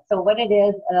product. So what it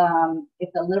is,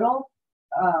 it's a little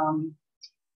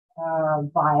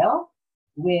vial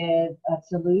with a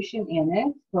solution in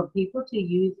it for people to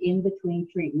use in between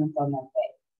treatments on their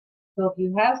face. So if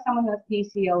you have someone with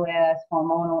PCOS,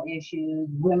 hormonal issues,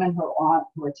 women who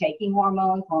are taking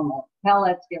hormones, hormone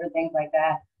pellets, different things like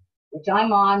that, which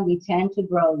I'm on, we tend to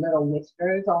grow little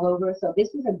whiskers all over. So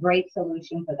this is a great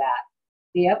solution for that.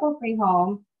 The EpilFree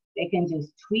Home, they can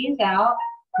just tweeze out,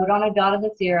 put on a dot of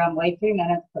the serum, wait 3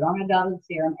 minutes, put on a dot of the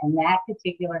serum, and that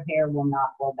particular hair will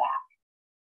not go back.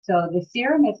 So the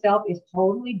serum itself is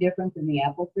totally different than the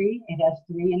EpilFree. It has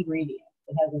 3 ingredients.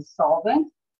 It has a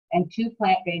solvent and 2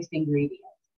 plant-based ingredients.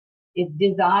 It's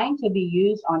designed to be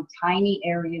used on tiny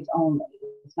areas only.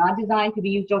 It's not designed to be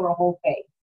used over a whole face.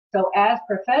 So as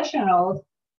professionals,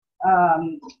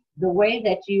 the way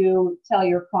that you tell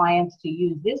your clients to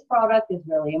use this product is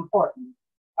really important.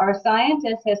 Our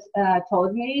scientist has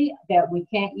told me that we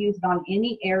can't use it on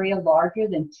any area larger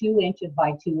than 2 inches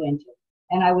by 2 inches.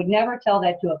 And I would never tell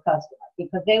that to a customer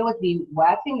because they would be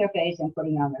waxing their face and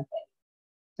putting it on their face.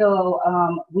 So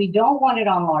we don't want it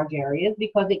on large areas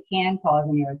because it can cause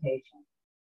an irritation.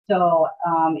 So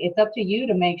it's up to you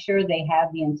to make sure they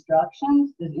have the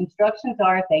instructions. The instructions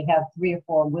are if they have 3 or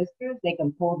 4 whiskers, they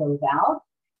can pull those out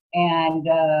and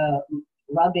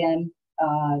rub in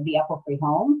the EpilFree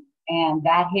Home, and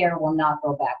that hair will not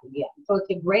go back again. So it's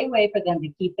a great way for them to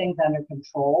keep things under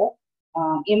control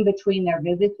in between their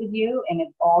visits with you, and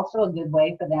it's also a good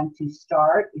way for them to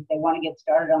start, if they want to get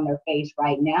started on their face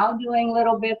right now doing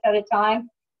little bits at a time,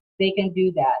 they can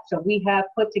do that. So we have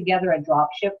put together a drop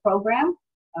ship program.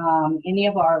 Any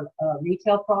of our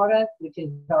retail products, which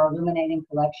is our Illuminating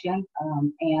Collection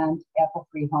and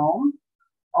EpilFree Home,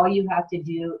 all you have to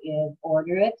do is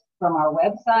order it from our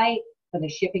website. For the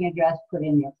shipping address, put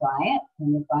in your client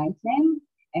and your client's name,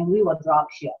 and we will drop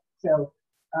ship. So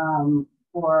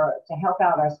to help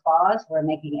out our spas, we're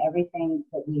making everything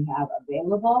that we have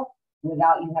available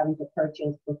without you having to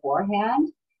purchase beforehand.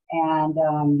 And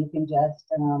you can just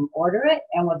order it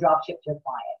and we'll drop ship to your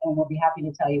client. And we'll be happy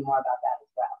to tell you more about that as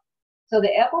well. So the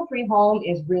EpilFree Home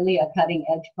is really a cutting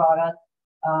edge product.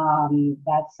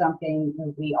 That's something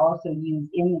that we also use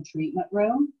in the treatment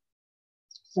room.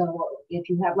 So if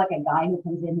you have like a guy who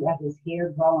comes in who has his hair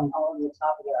growing all over the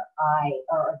top of their eye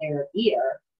or their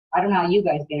ear, I don't know how you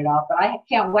guys get it off, but I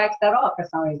can't wax that off for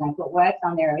some reason. I put wax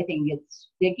on there, everything gets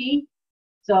sticky.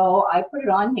 So I put it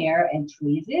on here and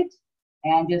tweeze it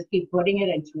and just keep putting it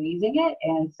and tweezing it.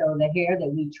 And so the hair that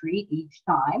we treat each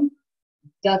time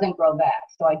doesn't grow back.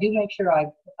 So I do make sure I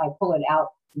pull it out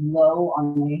low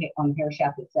on the hair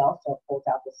shaft itself, so it pulls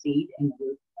out the seed and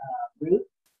the root.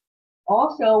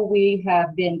 Also, we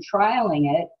have been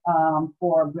trialing it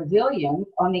for Brazilians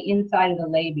on the inside of the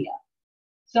labia.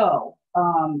 So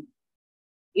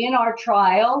in our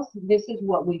trials, this is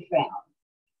what we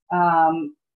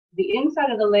found. The inside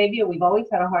of the labia, we've always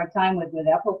had a hard time with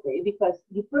EpilFree because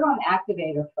you put on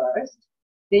activator first,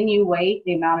 then you wait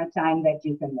the amount of time that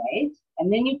you can wait,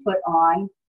 and then you put on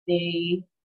the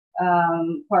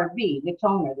part B, the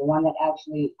toner, the one that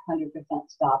actually 100%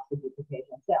 stops the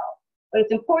duplication cells. But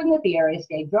it's important that the area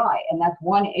stay dry, and that's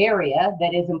one area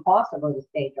that is impossible to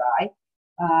stay dry.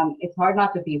 It's hard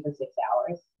not to be for 6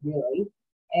 hours, really.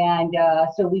 And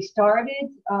so we started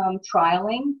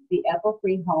trialing the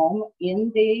EpilFree Home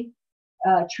in the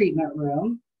treatment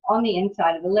room on the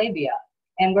inside of the labia,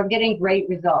 and we're getting great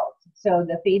results. So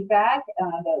the feedback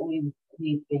that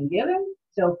we've been given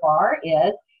so far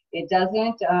is it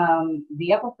doesn't, the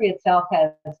EpilFree itself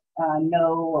has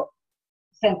no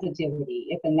sensitivity.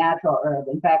 It's a natural herb.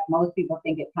 In fact, most people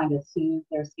think it kind of soothes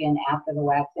their skin after the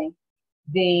waxing.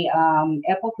 The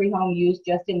EpilFree Home used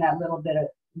just in that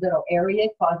little area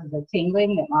causes a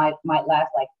tingling that might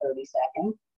last like 30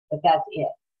 seconds, but that's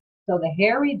it. So the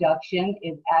hair reduction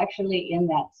is actually in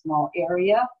that small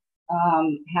area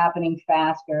happening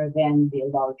faster than the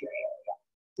larger area.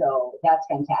 So that's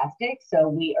fantastic. So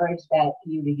we urge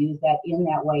you to use that in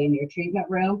that way in your treatment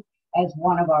room as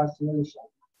one of our solutions.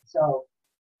 So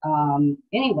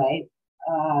anyway,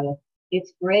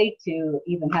 it's great to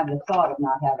even have the thought of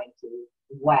not having to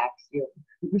wax your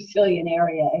Brazilian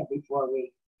area every 4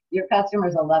 weeks. Your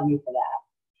customers will love you for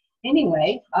that.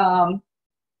 Anyway,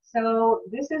 so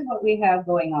this is what we have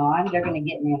going on. They're going to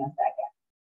get me in a second.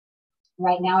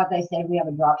 Right now, as I said, we have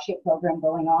a drop ship program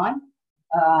going on.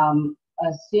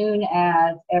 As soon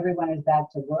as everyone is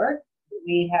back to work,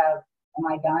 we have, am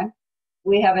I done?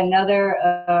 We have another,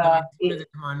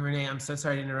 come on, Renee, I'm so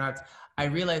sorry to interrupt. I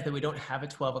realize that we don't have a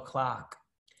 12 o'clock.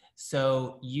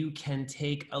 So you can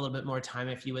take a little bit more time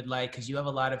if you would like, because you have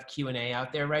a lot of Q&A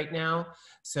out there right now.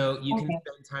 So you can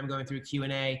spend time going through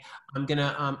Q&A.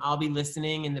 I'll be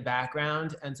listening in the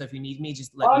background. And so if you need me,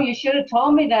 just let me. Oh, you should have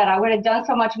told me that. I would have done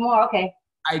so much more. Okay.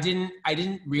 I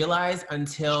didn't realize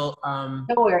until No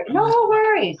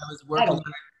worries. I was working on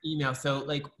an email. So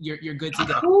like you're good to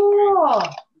go. Cool.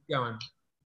 Keep going.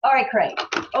 All right, great.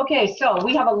 Okay, so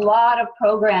we have a lot of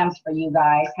programs for you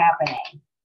guys happening.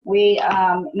 We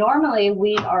normally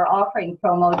we are offering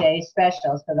promo day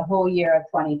specials for the whole year of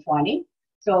 2020.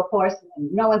 So of course,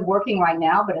 no one's working right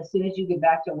now, but as soon as you get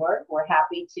back to work, we're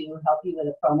happy to help you with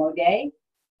a promo day.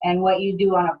 And what you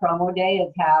do on a promo day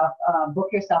is have book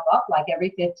yourself up like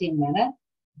every 15 minutes,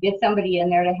 get somebody in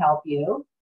there to help you,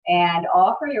 and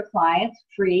offer your clients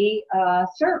free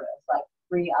service like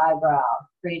free eyebrow,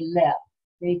 free lip,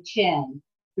 free chin,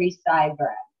 free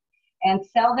sideburn. And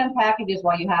sell them packages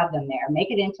while you have them there.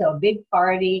 Make it into a big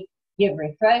party, give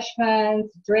refreshments,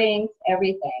 drinks,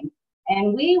 everything.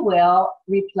 And we will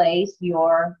replace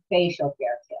your facial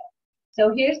care kit.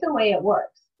 So here's the way it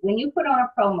works. When you put on a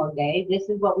promo day, this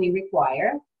is what we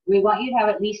require. We want you to have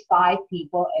at least 5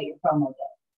 people at your promo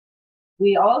day.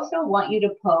 We also want you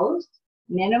to post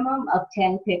minimum of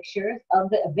 10 pictures of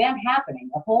the event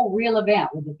happening, the whole real event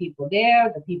with the people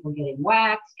there, the people getting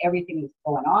waxed, everything that's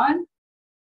going on.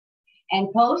 And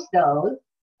post those,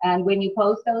 and when you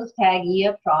post those, tag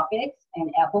EpilFree and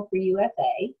EpilFree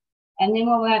USA, and then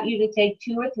we'll want you to take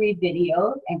 2 or 3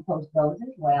 videos and post those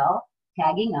as well,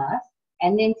 tagging us,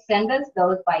 and then send us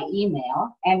those by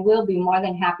email, and we'll be more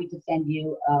than happy to send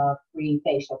you a free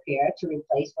facial care to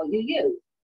replace what you use.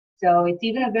 So it's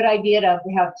even a good idea to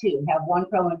have 2, have one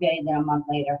promo day, then a month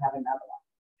later have another one.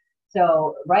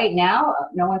 So right now,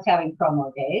 no one's having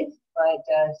promo days, but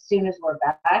as soon as we're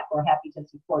back, we're happy to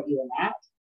support you in that.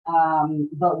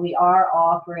 But we are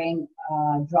offering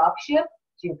drop ship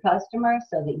to your customers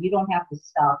so that you don't have to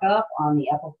stock up on the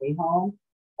EpilFree Home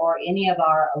or any of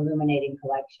our illuminating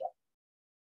collection.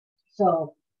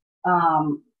 So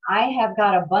I have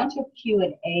got a bunch of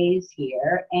Q&As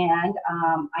here, and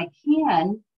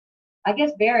I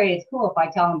guess Barry, it's cool if I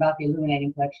tell him about the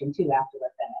illuminating collection too after we're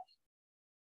finished.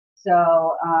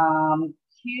 So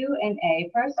Q&A,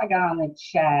 first I got on the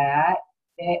chat.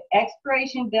 The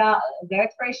expiration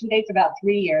date's about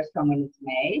 3 years from when it's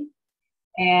made.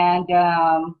 And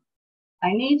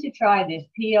I need to try this.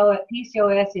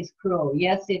 PCOS is cruel.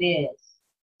 Yes, it is.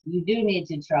 You do need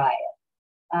to try it.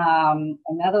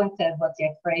 Another one says, what's the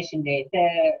expiration date?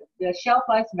 The shelf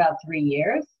life's about 3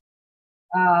 years.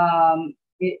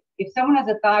 If someone has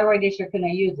a thyroid issue, can they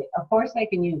use it? Of course they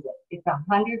can use it. It's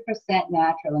 100%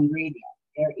 natural ingredient.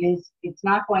 It's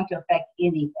not going to affect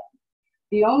anything.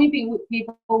 The only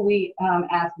people we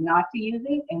ask not to use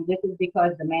it, and this is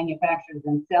because the manufacturers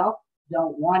themselves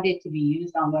don't want it to be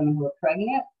used on women who are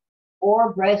pregnant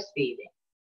or breastfeeding,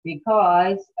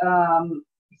 because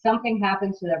something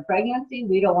happens to their pregnancy,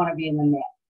 we don't want to be in the mix.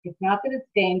 It's not that it's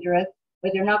dangerous,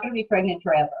 but they're not going to be pregnant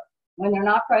forever. When they're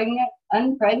not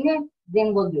unpregnant,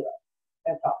 then we'll do it.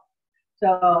 That's all.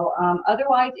 So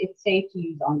otherwise, it's safe to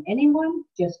use on anyone.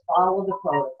 Just follow the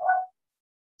protocol.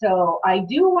 So I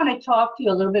do want to talk to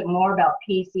you a little bit more about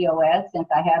PCOS since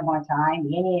I have more time.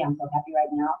 Yay, I'm so happy right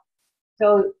now.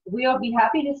 So we'll be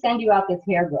happy to send you out this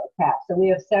hair growth pack. So we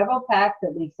have several packs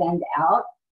that we send out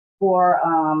for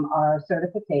our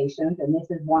certifications, and this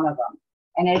is one of them.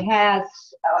 And it has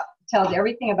tells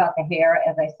everything about the hair,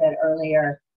 as I said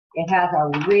earlier. It has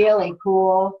a really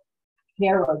cool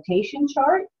hair rotation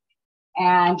chart,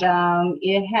 and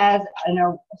it has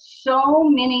so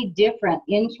many different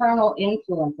internal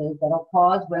influences that will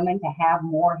cause women to have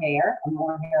more hair and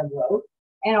more hair growth,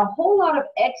 and a whole lot of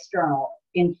external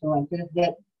influences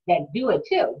that do it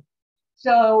too.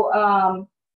 So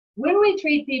when we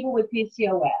treat people with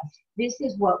PCOS, this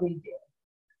is what we do.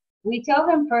 We tell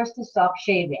them first to stop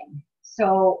shaving.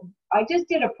 So I just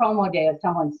did a promo day at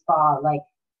someone's spa like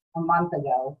a month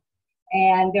ago,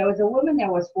 and there was a woman that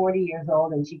was 40 years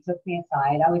old, and she took me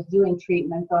aside. I was doing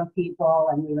treatments on people,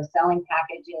 and we were selling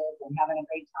packages and having a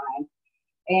great time.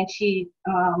 And she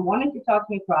wanted to talk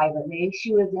to me privately.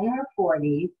 She was in her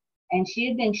 40s, and she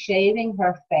had been shaving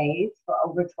her face for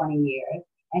over 20 years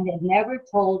and had never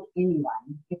told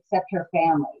anyone except her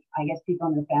family. I guess people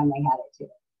in her family had it too.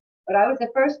 But I was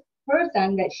the first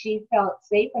person that she felt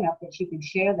safe enough that she could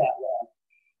share that with.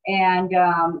 And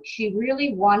she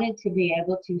really wanted to be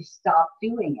able to stop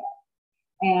doing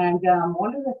it. And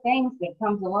one of the things that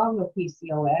comes along with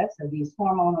PCOS or these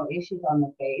hormonal issues on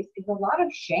the face is a lot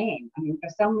of shame. I mean, for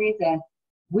some reason,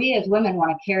 we as women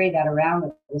want to carry that around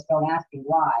with us, don't ask me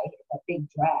why. It's a big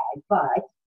drag, but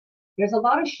there's a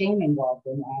lot of shame involved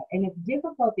in that, and it's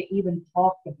difficult to even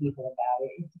talk to people about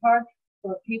it. It's hard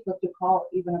for people to call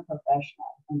even a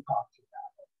professional and talk to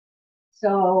about it.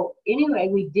 So anyway,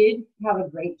 we did have a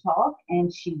great talk,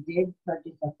 and she did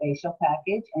purchase a facial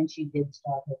package, and she did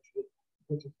start her treatment,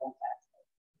 which is fantastic.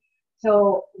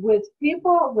 So with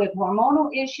people with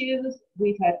hormonal issues,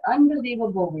 we've had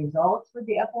unbelievable results with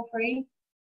the EpilFree.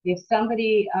 If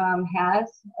somebody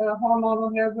has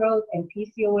hormonal hair growth and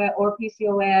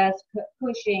PCOS,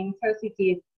 Cushing's,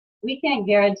 Hirsute's, we can't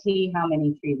guarantee how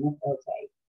many treatments they'll take.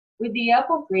 With the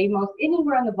EpilFree, most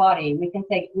anywhere in the body,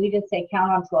 we just say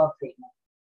count on 12 treatments.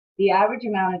 The average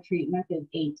amount of treatment is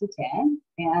 8 to 10,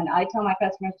 and I tell my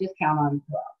customers just count on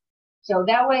 12. So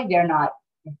that way they're not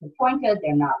disappointed,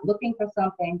 they're not looking for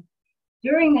something.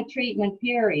 During the treatment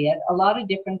period, a lot of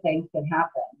different things could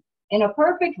happen. In a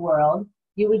perfect world,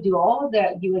 you would do all of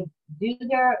that. You would do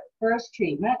their first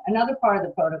treatment. Another part of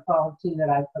the protocol too that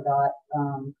I forgot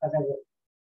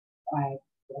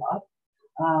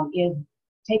is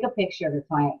take a picture of the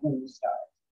client when you start.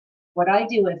 What I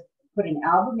do is put an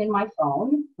album in my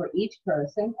phone for each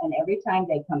person, and every time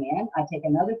they come in, I take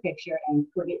another picture and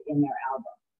put it in their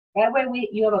album. That way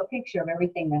you have a picture of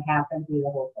everything that happened through the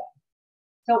whole thing.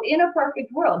 So in a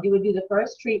perfect world, you would do the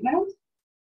first treatment.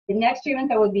 The next treatment,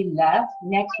 there would be less,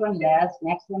 next one less,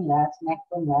 next one less, next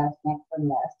one less, next one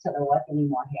less, till there wasn't any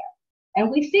more hair.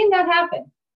 And we've seen that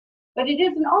happen, but it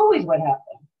isn't always what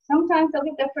happens. Sometimes they'll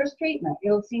get their first treatment.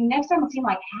 Next time it'll seem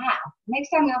like half. Next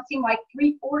time it'll seem like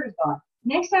 3/4 gone.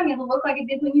 Next time it'll look like it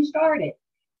did when you started.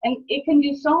 And it can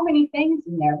do so many things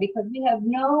in there because we have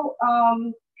no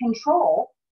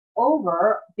control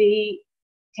over the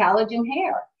collagen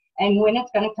hair and when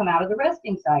it's going to come out of the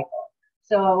resting cycle.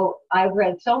 So I've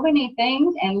read so many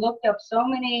things and looked up so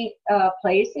many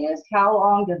places. How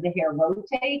long does the hair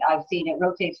rotate? I've seen it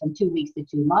rotates from 2 weeks to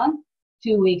 2 months,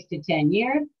 2 weeks to 10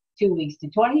 years, 2 weeks to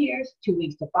 20 years, 2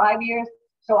 weeks to 5 years.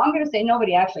 So I'm going to say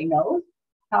nobody actually knows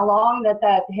how long that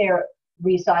hair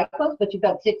recycles, but you've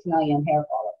got 6 million hair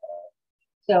follicles.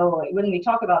 So when we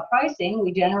talk about pricing,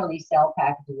 we generally sell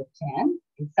packages of 10.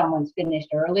 If someone's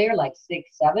finished earlier, like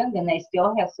 6, 7, then they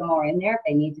still have some more in there if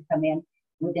they need to come in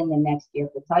within the next year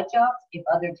for touch-ups. If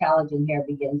other collagen hair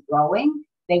begins growing,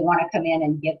 they want to come in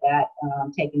and get that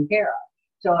taken care of.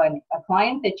 So a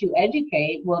client that you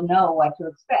educate will know what to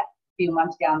expect. A few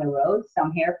months down the road,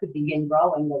 some hair could begin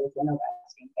growing that is in a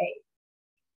resting phase.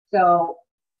 So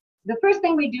the first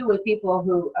thing we do with people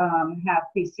who have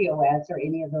PCOS or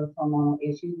any of those hormonal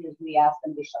issues is we ask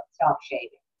them to stop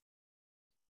shaving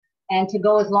and to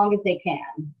go as long as they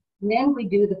can. And then we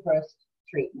do the first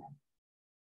treatment.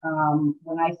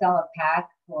 When I sell a pack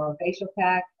or a facial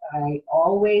pack, I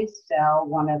always sell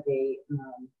one of the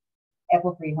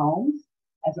EpilFree homes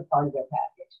as a part of their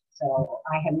package. So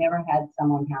I have never had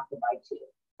someone have to buy 2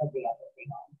 of the EpilFree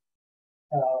homes.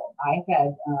 So I've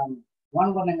had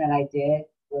one woman that I did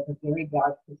with a very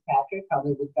dark Fitzpatrick,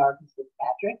 probably the darkest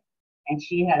Fitzpatrick, and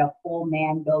she had a full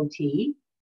man goatee.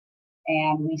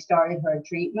 And we started her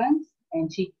treatments,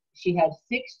 and she had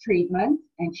 6 treatments,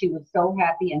 and she was so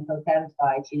happy and so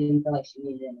satisfied, she didn't feel like she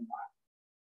needed it anymore.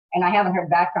 And I haven't heard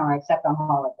back from her except on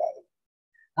holidays.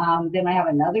 Then I have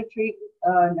another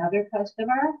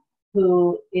customer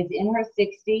who is in her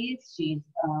 60s. She's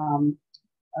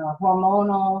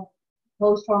hormonal,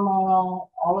 post-hormonal,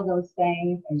 all of those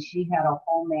things, and she had a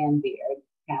whole man beard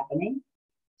happening.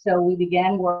 So we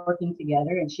began working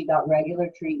together, and she got regular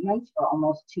treatments for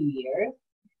almost 2 years.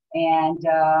 And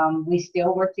we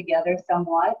still work together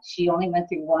somewhat. She only went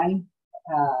through one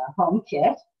home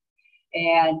kit,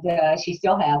 and she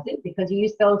still has it because you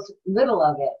use so little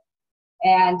of it.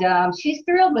 And she's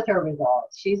thrilled with her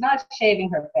results. She's not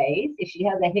shaving her face. If she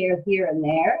has a hair here and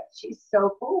there, she's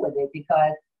so cool with it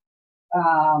because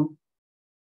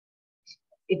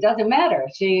it doesn't matter.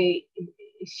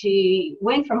 She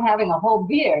went from having a whole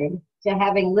beard to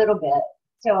having a little bit.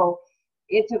 So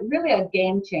it's really a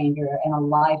game changer and a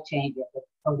life changer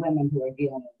for women who are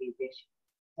dealing with these issues.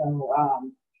 So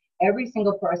every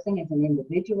single person is an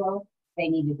individual. They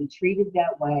need to be treated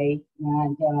that way,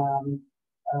 and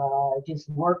just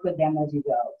work with them as you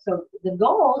go. So the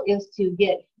goal is to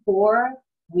get 4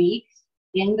 weeks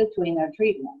in between their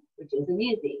treatment, which isn't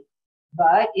easy,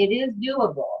 but it is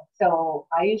doable. So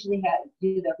I usually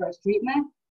do the first treatment.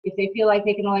 If they feel like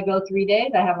they can only go 3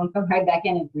 days, I have them come right back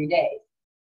in 3 days.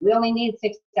 We only need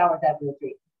 6 hours after the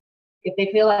treatment. If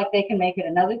they feel like they can make it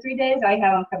another 3 days, I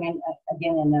have them come in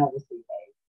again in another 3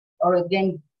 days. Or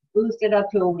then boost it up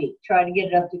to a week. Try to get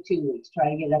it up to 2 weeks.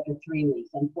 Try to get it up to 3 weeks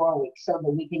and 4 weeks so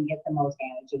that we can get the most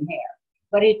anagen hair.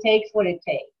 but it takes what it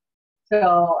takes.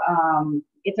 So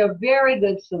it's a very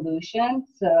good solution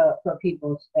for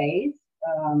people's face.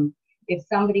 If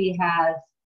somebody has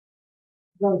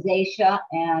rosacea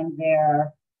and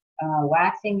they're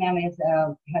waxing them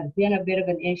has been a bit of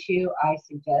an issue, I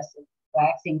suggest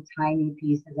waxing tiny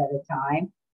pieces at a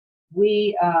time.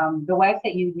 The wax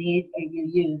that you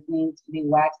use needs to be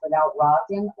waxed without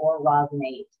rosin or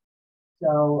rosinate.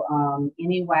 So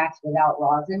any wax without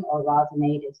rosin or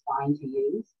rosinate is fine to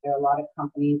use. There are a lot of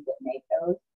companies that make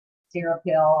those.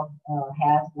 Serapil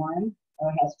has one,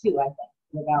 or has two, I think,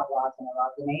 without rosin or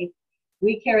rosinate.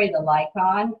 We carry the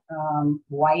Lycon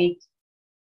white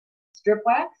strip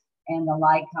wax and the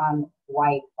Lycon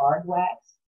white hard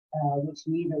wax, which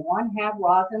neither one have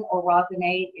rosin or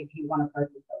rosinate if you want to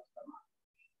purchase those from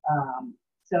us.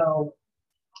 So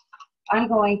I'm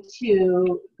going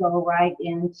to go right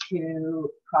into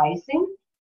pricing.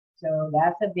 So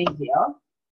that's a big deal.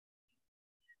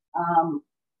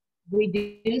 We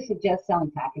do suggest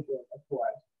selling packages, of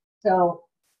course. So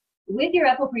with your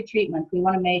EpilFree treatments, we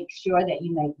want to make sure that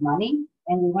you make money,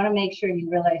 and we want to make sure you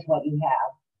realize what you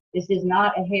have. This is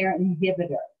not a hair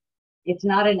inhibitor. It's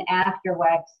not an after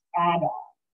wax add-on.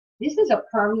 This is a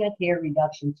permanent hair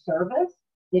reduction service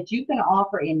that you can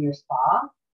offer in your spa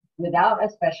without a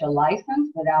special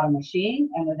license, without a machine,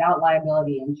 and without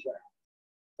liability insurance.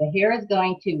 The hair is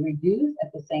going to reduce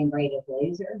at the same rate as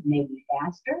laser, maybe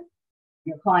faster.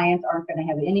 Your clients aren't going to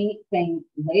have anything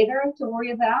later to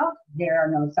worry about. There are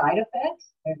no side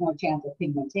effects. There's no chance of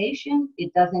pigmentation.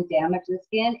 It doesn't damage the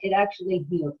skin. It actually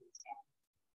heals the skin.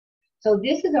 So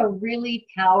this is a really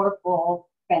powerful,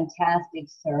 fantastic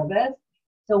service.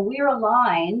 So we're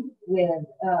aligned with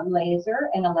laser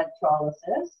and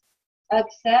electrolysis,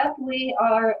 except we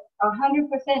are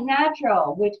 100%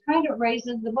 natural, which kind of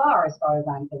raises the bar as far as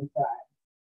I'm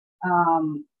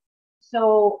concerned.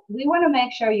 So we want to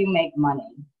make sure you make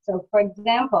money. So for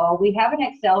example, we have an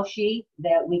Excel sheet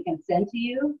that we can send to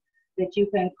you that you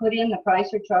can put in the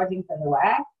price you're charging for the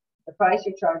wax, the price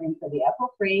you're charging for the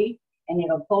EpilFree, and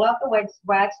it'll pull out the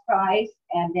wax price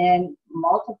and then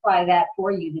multiply that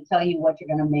for you to tell you what you're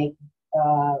going to make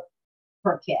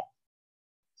per kit.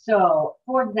 So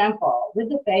for example, with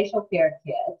the facial care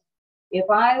kit, if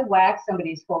I wax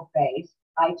somebody's full face,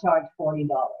 I charge $40.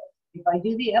 If I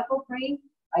do the EpilFree,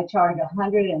 I charge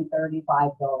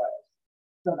 $135.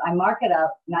 So I mark it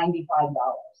up $95.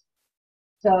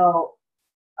 So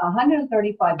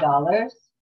 $135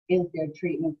 is their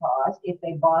treatment cost if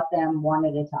they bought them one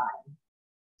at a time.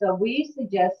 So we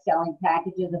suggest selling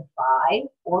packages of 5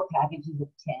 or packages of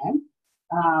 10.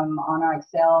 On our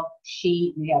Excel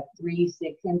sheet, we have 3,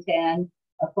 6, and 10.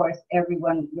 Of course,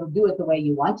 everyone, you'll do it the way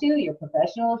you want to. You're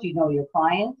professionals, you know your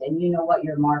clients, and you know what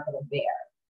your market will bear.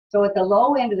 So at the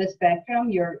low end of the spectrum,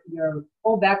 your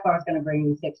full back bar is going to bring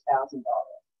you $6,000.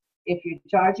 If you're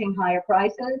charging higher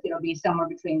prices, it'll be somewhere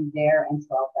between there and $12,000,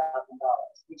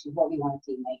 which is what we want to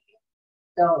see making.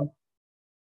 So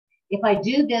if I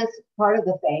do this part of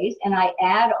the face and I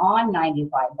add on $95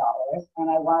 and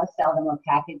I want to sell them a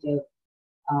package of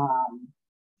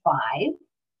 5,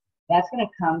 that's going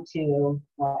to come to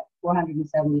what,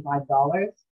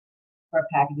 $475 for a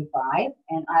package of 5,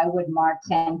 and I would mark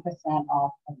 10%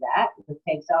 off of that, which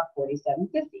takes off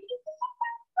 $47.50.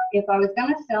 If I was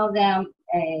going to sell them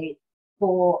a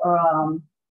full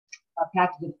a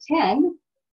package of 10,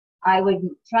 I would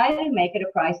try to make it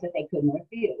a price that they couldn't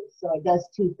refuse. So it does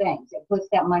 2 things. It puts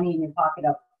that money in your pocket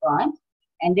up front,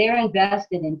 and they're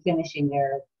invested in finishing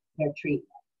their treatment.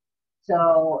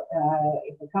 So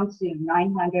if it comes to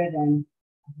 $900 and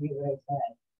I forget what I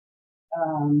said,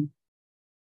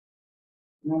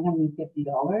 $950.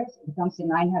 If it comes to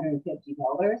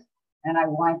 $950, and I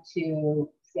want to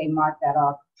say mark that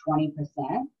off 20%,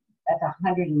 that's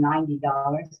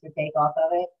 $190 to take off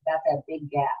of it. That's a big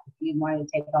gap. If you wanted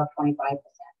to take off 25%,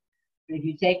 but if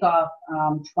you take off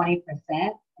 20%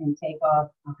 and take off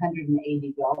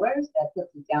 $180, that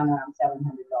puts it down around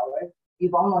 $700.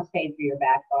 You've almost paid for your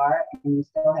back bar, and you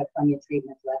still have plenty of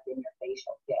treatments left in your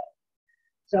facial kit.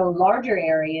 So larger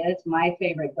areas, my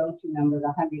favorite go-to number is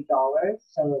 $100.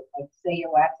 So like say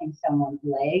you're waxing someone's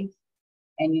legs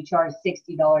and you charge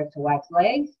 $60 to wax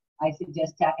legs, I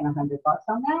suggest tacking $100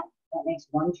 on that. That makes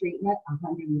one treatment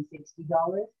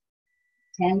 $160.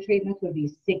 10 treatments would be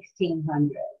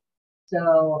 $1,600.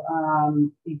 So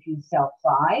if you sell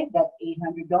 5, that's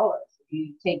 $800. If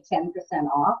you take 10%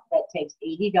 off, that takes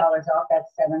 $80 off.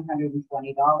 That's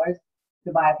 $720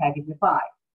 to buy a package of 5.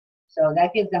 So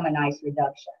that gives them a nice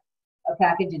reduction. A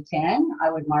package of 10, I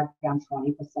would mark down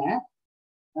 20%,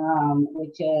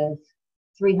 which is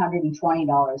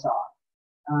 $320 off.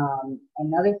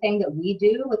 Another thing that we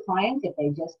do with clients, if they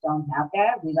just don't have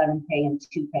that, we let them pay in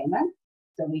 2 payments.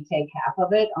 So we take half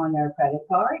of it on their credit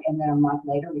card, and then a month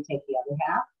later we take the other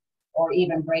half, or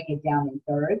even break it down in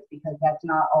thirds, because that's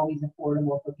not always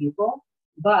affordable for people.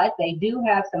 But they do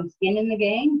have some skin in the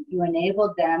game. You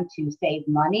enable them to save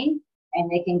money, and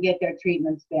they can get their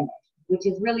treatments finished, which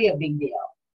is really a big deal.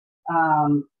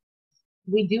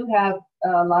 We do have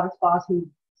a lot of spas who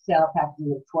sell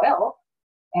packages of 12,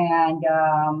 and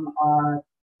our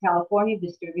California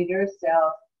distributors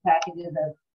sell packages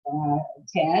of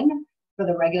 10 for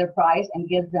the regular price and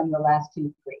gives them the last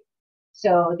 2 free.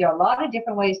 So there are a lot of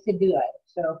different ways to do it.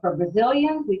 So for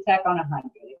Brazilians, we tack on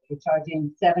 100. If you're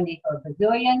charging 70 for a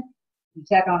Brazilian, you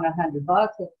tack on $100,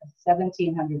 it's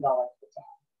 $1,700 for 10.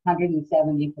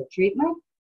 170 per treatment.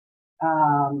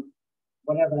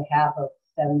 Whatever the half of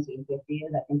 1750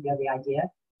 is, I think you have the idea.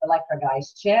 But like for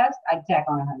guys' chest, I'd tack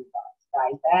on $100.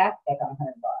 Guys' back, tack on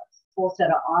 $100. Full set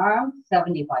of arms,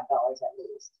 $75 at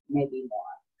least, maybe more.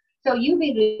 So you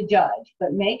be the judge,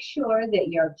 but make sure that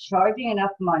you're charging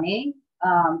enough money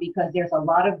because there's a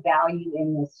lot of value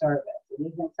in this service. It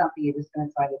isn't something you're just going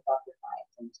to try to talk your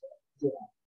clients into doing.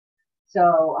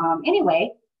 So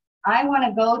anyway, I want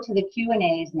to go to the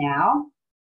Q&As now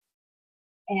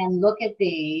and look at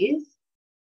these.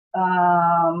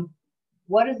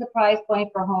 What is the price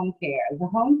point for home care? The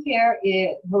home care,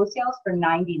 it wholesales for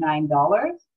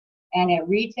 $99 and it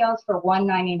retails for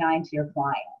 $199 to your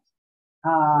client.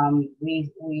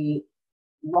 We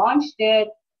launched it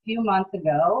a few months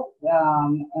ago,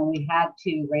 and we had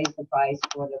to raise the price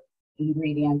for the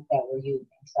ingredients that we're using.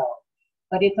 So,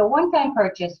 but it's a one-time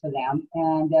purchase for them,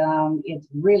 and it's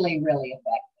really, really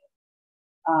effective.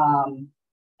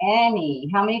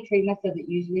 How many treatments does it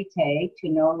usually take to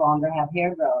no longer have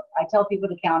hair growth? I tell people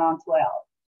to count on 12,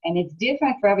 and it's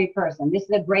different for every person. This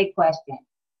is a great question.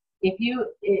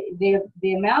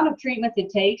 The amount of treatments it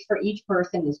takes for each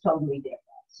person is totally different.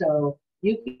 So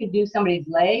you could do somebody's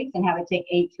legs and have it take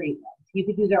 8 treatments. You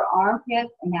could do their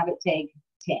armpits and have it take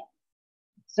 10.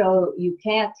 So you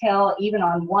can't tell even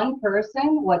on one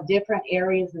person what different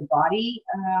areas of the body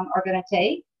are going to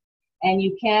take. And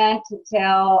you can't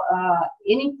tell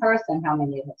any person how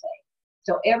many it will take.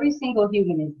 So every single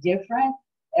human is different.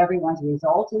 Everyone's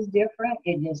result is different.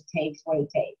 It just takes what it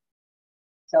takes.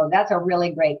 So that's a really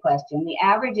great question. The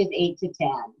average is 8 to 10.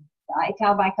 I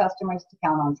tell my customers to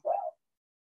count on 12.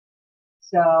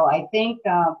 So I think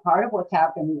part of what's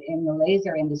happened in the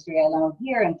laser industry, I know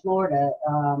here in Florida,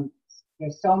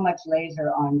 there's so much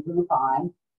laser on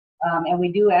Groupon. And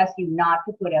we do ask you not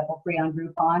to put EpilFree on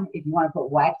Groupon. If you want to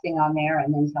put waxing on there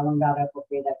and then tell them about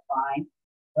EpilFree, that's fine.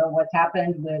 But what's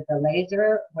happened with the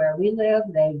laser, where we live,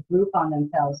 they Groupon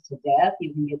themselves to death.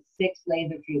 You can get 6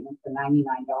 laser treatments for $99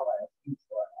 in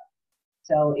Florida.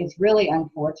 So it's really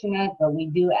unfortunate, but we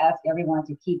do ask everyone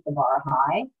to keep the bar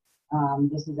high.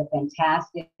 This is a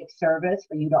fantastic service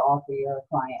for you to offer your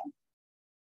clients.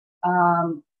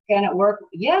 Can it work?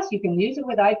 Yes, you can use it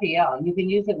with IPL. You can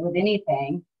use it with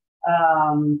anything.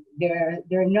 There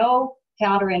are no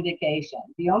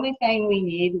counterindications. The only thing we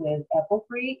need with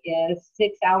EpilFree is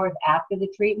 6 hours after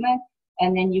the treatment,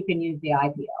 and then you can use the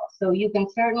IPL. So you can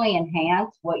certainly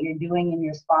enhance what you're doing in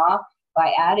your spa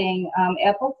by adding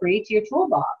EpilFree to your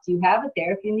toolbox. You have it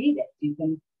there if you need it. You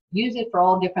can use it for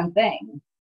all different things.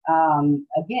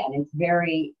 Again, it's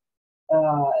very,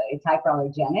 it's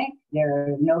hypoallergenic. There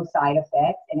are no side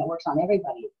effects, and it works on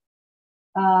everybody.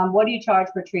 What do you charge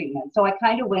for treatment? So I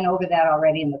kind of went over that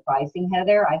already in the pricing,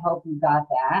 Heather. I hope you got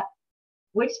that.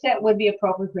 Which set would be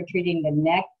appropriate for treating the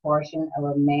neck portion of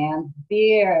a man's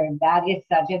beard? That is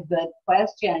such a good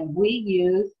question. We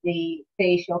use the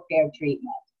facial care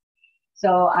treatment.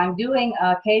 So I'm doing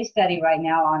a case study right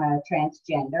now on a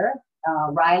transgender.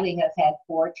 Riley has had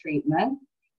 4 treatments.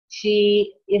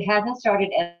 It hasn't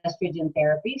started estrogen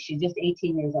therapy. She's just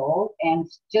 18 years old and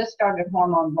just started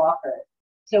hormone blockers.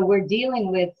 So we're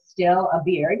dealing with still a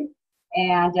beard.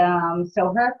 And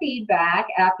so her feedback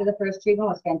after the first treatment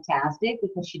was fantastic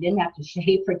because she didn't have to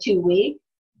shave for 2 weeks.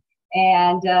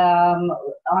 And on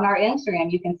our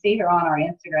Instagram, you can see her on our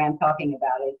Instagram talking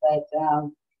about it. But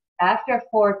after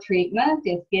 4 treatments,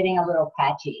 it's getting a little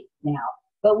patchy now.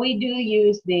 But we do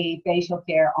use the facial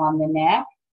care on the neck.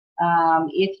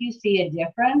 If you see a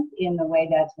difference in the way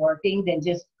that's working, then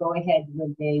just go ahead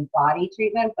with the body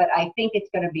treatment. But I think it's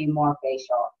going to be more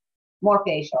facial, the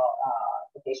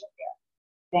facial care.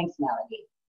 Thanks, Melody.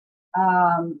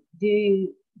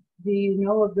 Do you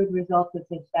know of good results with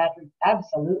Fitzpatrick?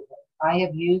 Absolutely. I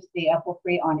have used the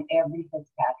EpilFree on every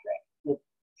Fitzpatrick with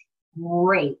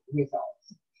great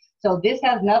results. So this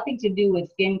has nothing to do with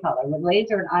skin color. With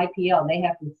laser and IPL, they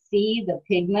have to see the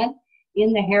pigment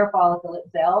in the hair follicle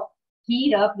itself,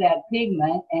 heat up that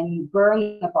pigment, and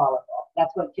burn the follicle.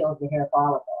 That's what kills the hair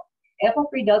follicle.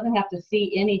 EpilFree doesn't have to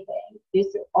see anything.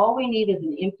 All we need is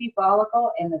an empty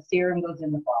follicle, and the serum goes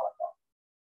in the follicle.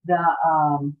 The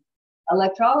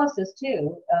electrolysis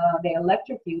too, they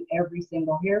electrocute every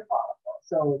single hair follicle.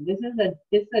 So this is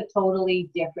a totally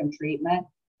different treatment,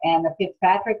 and the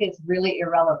Fitzpatrick is really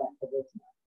irrelevant for this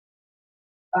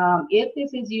one. If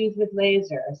this is used with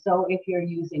laser, so if you're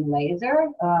using laser,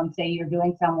 say you're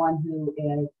doing someone who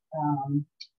is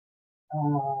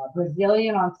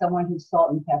Brazilian on someone who's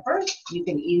salt and pepper, you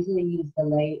can easily use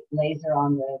the laser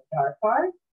on the dark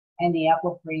part and the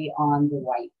EpilFree on the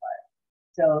white part.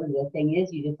 So the thing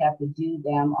is, you just have to do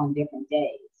them on different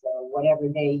days. So whatever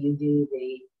day you do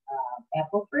the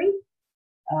EpilFree,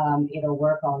 it'll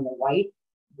work on the white,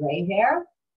 gray hair,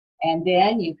 and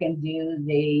then you can do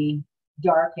the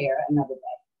dark hair another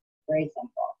day. Very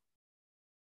simple.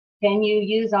 Can you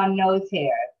use on nose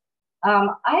hair?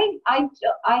 I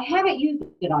haven't used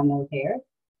it on nose hair,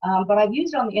 but I've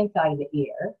used it on the inside of the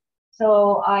ear.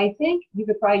 So I think you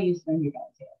could probably use it on your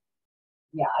nose hair.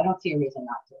 Yeah, I don't see a reason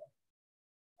not to.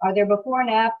 Are there before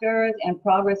and afters and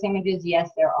progress images?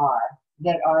 Yes, there are,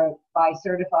 that are by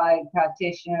certified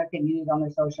practitioner, can use on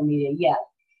their social media. Yes,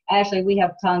 actually, we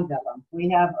have tons of them. We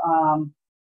have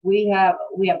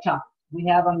tons. We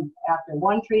have them after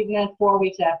one treatment, 4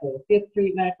 weeks after the 5th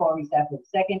treatment, 4 weeks after the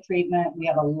 2nd treatment. We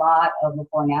have a lot of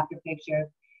before and after pictures,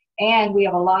 and we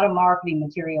have a lot of marketing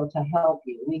material to help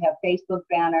you. We have Facebook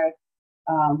banners,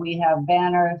 we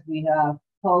have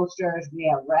posters, we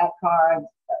have rat cards.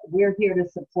 We're here to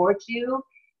support you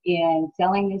in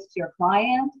selling this to your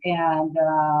clients and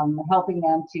helping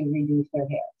them to reduce their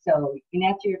hair. So in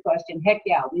answer to your question, heck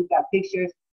yeah, we've got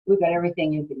pictures, we've got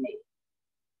everything you can need.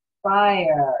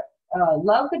 Fire.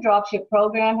 Love the dropship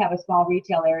program. Have a small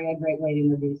retail area. Great way to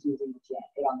reduce using it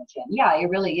on the chin. Yeah, it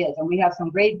really is. And we have some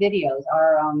great videos.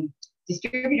 Our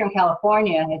distributor in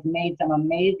California has made some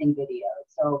amazing videos.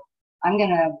 So I'm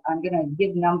gonna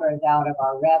give numbers out of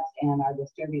our reps and our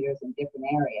distributors in different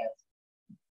areas.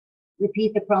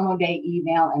 Repeat the promo day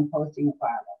email and posting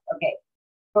requirements. Okay,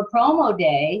 for promo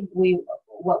day,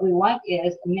 what we want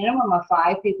is a minimum of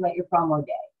 5 people at your promo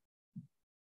day.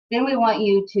 Then we want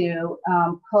you to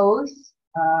post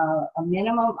a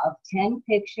minimum of 10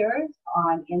 pictures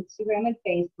on Instagram and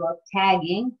Facebook,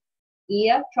 tagging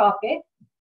EF Tropic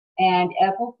and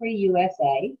EpilFree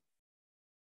USA,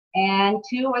 and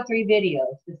 2 or 3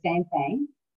 videos, the same thing.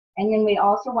 And then we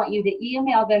also want you to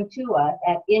email them to us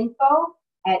at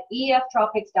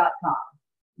info@eftropics.com.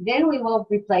 Then we will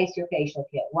replace your facial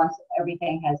kit once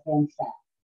everything has been sent.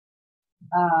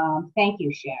 Thank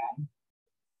you, Sharon.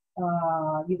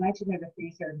 You mentioned there's a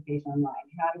free certification online.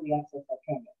 How do we access that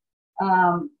training?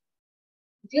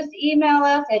 Just email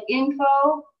us at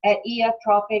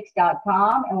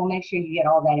info@eftropics.com and we'll make sure you get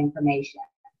all that information.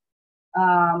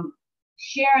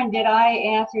 Sharon, did I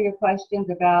answer your questions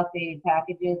about the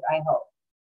packages? I hope.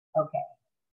 Okay.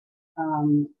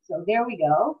 So there we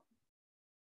go.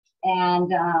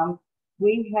 And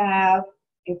we have,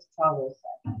 it's probably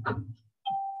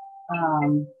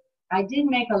I did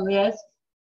make a list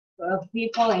of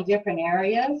people in different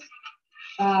areas.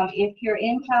 If you're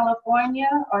in California,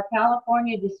 our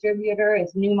California distributor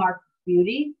is Newmark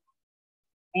Beauty,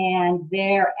 and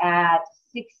they're at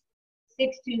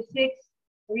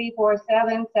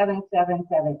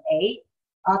 626-347-7778.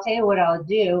 I'll tell you what I'll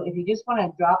do. If you just want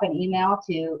to drop an email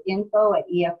to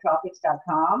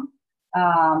info@eftropics.com,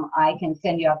 I can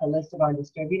send you out the list of our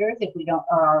distributors if we don't,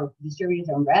 or our distributors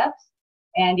and reps.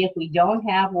 And if we don't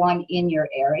have one in your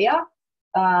area,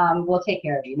 we'll take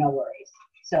care of you, no worries.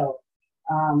 So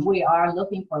we are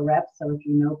looking for reps, so if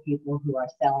you know people who are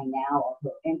selling now or who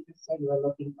are interested, we're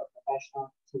looking for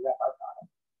professionals to rep our product.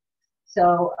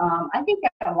 So I think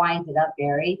that winds it up,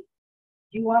 Barry.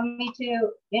 Do you want me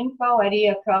to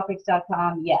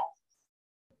info@eftropics.com? Yes.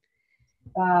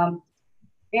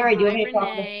 Barry, do you want me to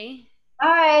talk about?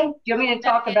 Hi. Do you want me to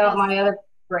talk about my other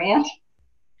brand?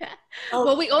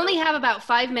 Well, we only have about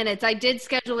 5 minutes. I did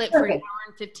schedule it for 1 hour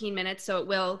and 15 minutes, so it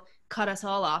will cut us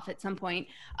all off at some point.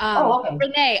 Okay.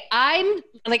 Renee, I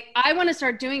want to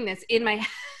start doing this in my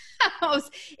house.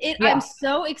 I'm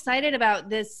so excited about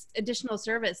this additional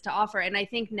service to offer, and I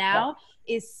think now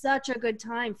is such a good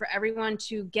time for everyone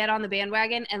to get on the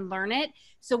bandwagon and learn it.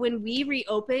 So when we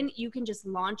reopen, you can just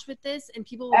launch with this, and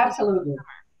people will absolutely.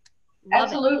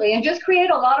 Absolutely, and just create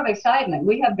a lot of excitement.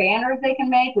 We have banners they can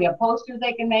make, we have posters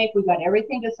they can make, we've got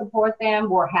everything to support them.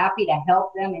 We're happy to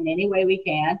help them in any way we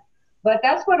can. But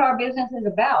that's what our business is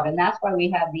about. And that's why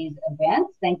we have these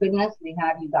events. Thank goodness we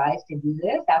have you guys to do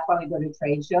this. That's why we go to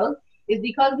trade shows, is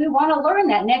because we want to learn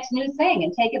that next new thing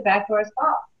and take it back to our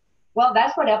spa. Well,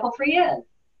 that's what EpilFree is.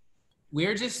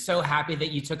 We're just so happy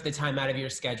that you took the time out of your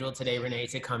schedule today, Renee,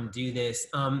 to come do this.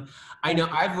 I know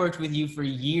I've worked with you for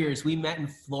years. We met in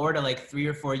Florida like 3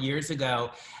 or 4 years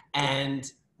ago. And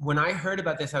when I heard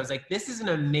about this, I was like, this is an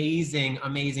amazing,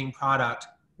 amazing product.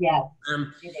 Yes.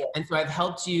 And so I've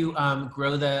helped you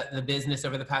grow the business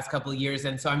over the past couple of years.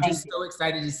 And so I'm just so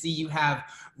excited to see you have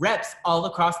reps all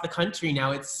across the country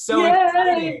now. It's so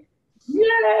exciting.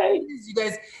 Yay! You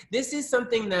guys, this is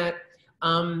something that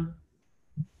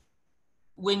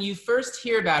when you first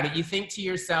hear about it, you think to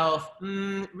yourself,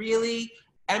 really?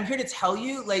 And I'm here to tell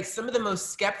you, like, some of the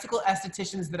most skeptical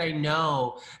estheticians that I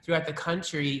know throughout the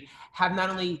country have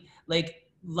not only like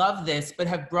loved this, but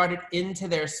have brought it into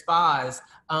their spas.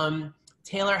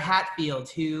 Taylor Hatfield,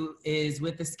 who is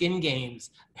with the Skin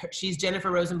Games. She's Jennifer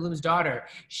Rosenblum's daughter.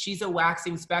 She's a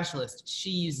waxing specialist.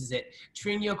 She uses it.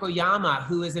 Trin Yokoyama,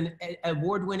 who is an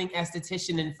award-winning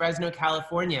esthetician in Fresno,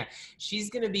 California.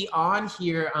 She's going to be on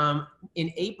here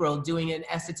in April doing an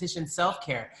esthetician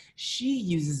self-care. She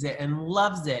uses it and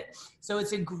loves it. So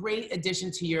it's a great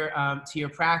addition to your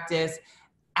practice.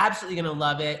 Absolutely going to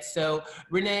love it. So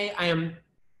Renee,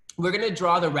 we're going to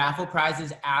draw the raffle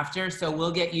prizes after, so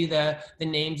we'll get you the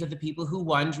names of the people who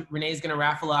won. Renee's going to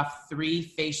raffle off 3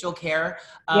 facial care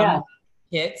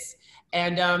kits.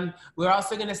 And we're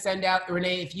also going to send out,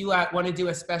 Renee, if you want to do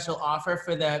a special offer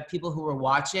for the people who are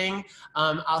watching,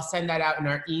 I'll send that out in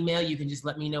our email. You can just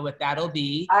let me know what that'll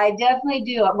be. I definitely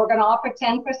do. We're going to offer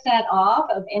 10%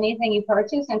 off of anything you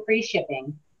purchase and free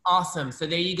shipping. Awesome. So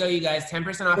there you go, you guys,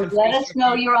 10% off. Just let us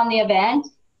know you're on the event.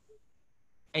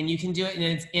 And you can do it, and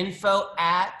it's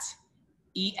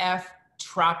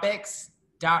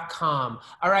info@eftropics.com.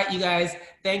 All right, you guys,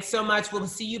 thanks so much. We'll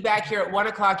see you back here at 1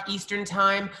 o'clock Eastern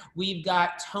time. We've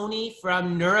got Tony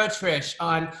from NeuroTrish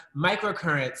on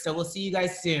microcurrent. So we'll see you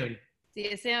guys soon.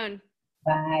 See you soon.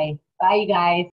 Bye. Bye, you guys.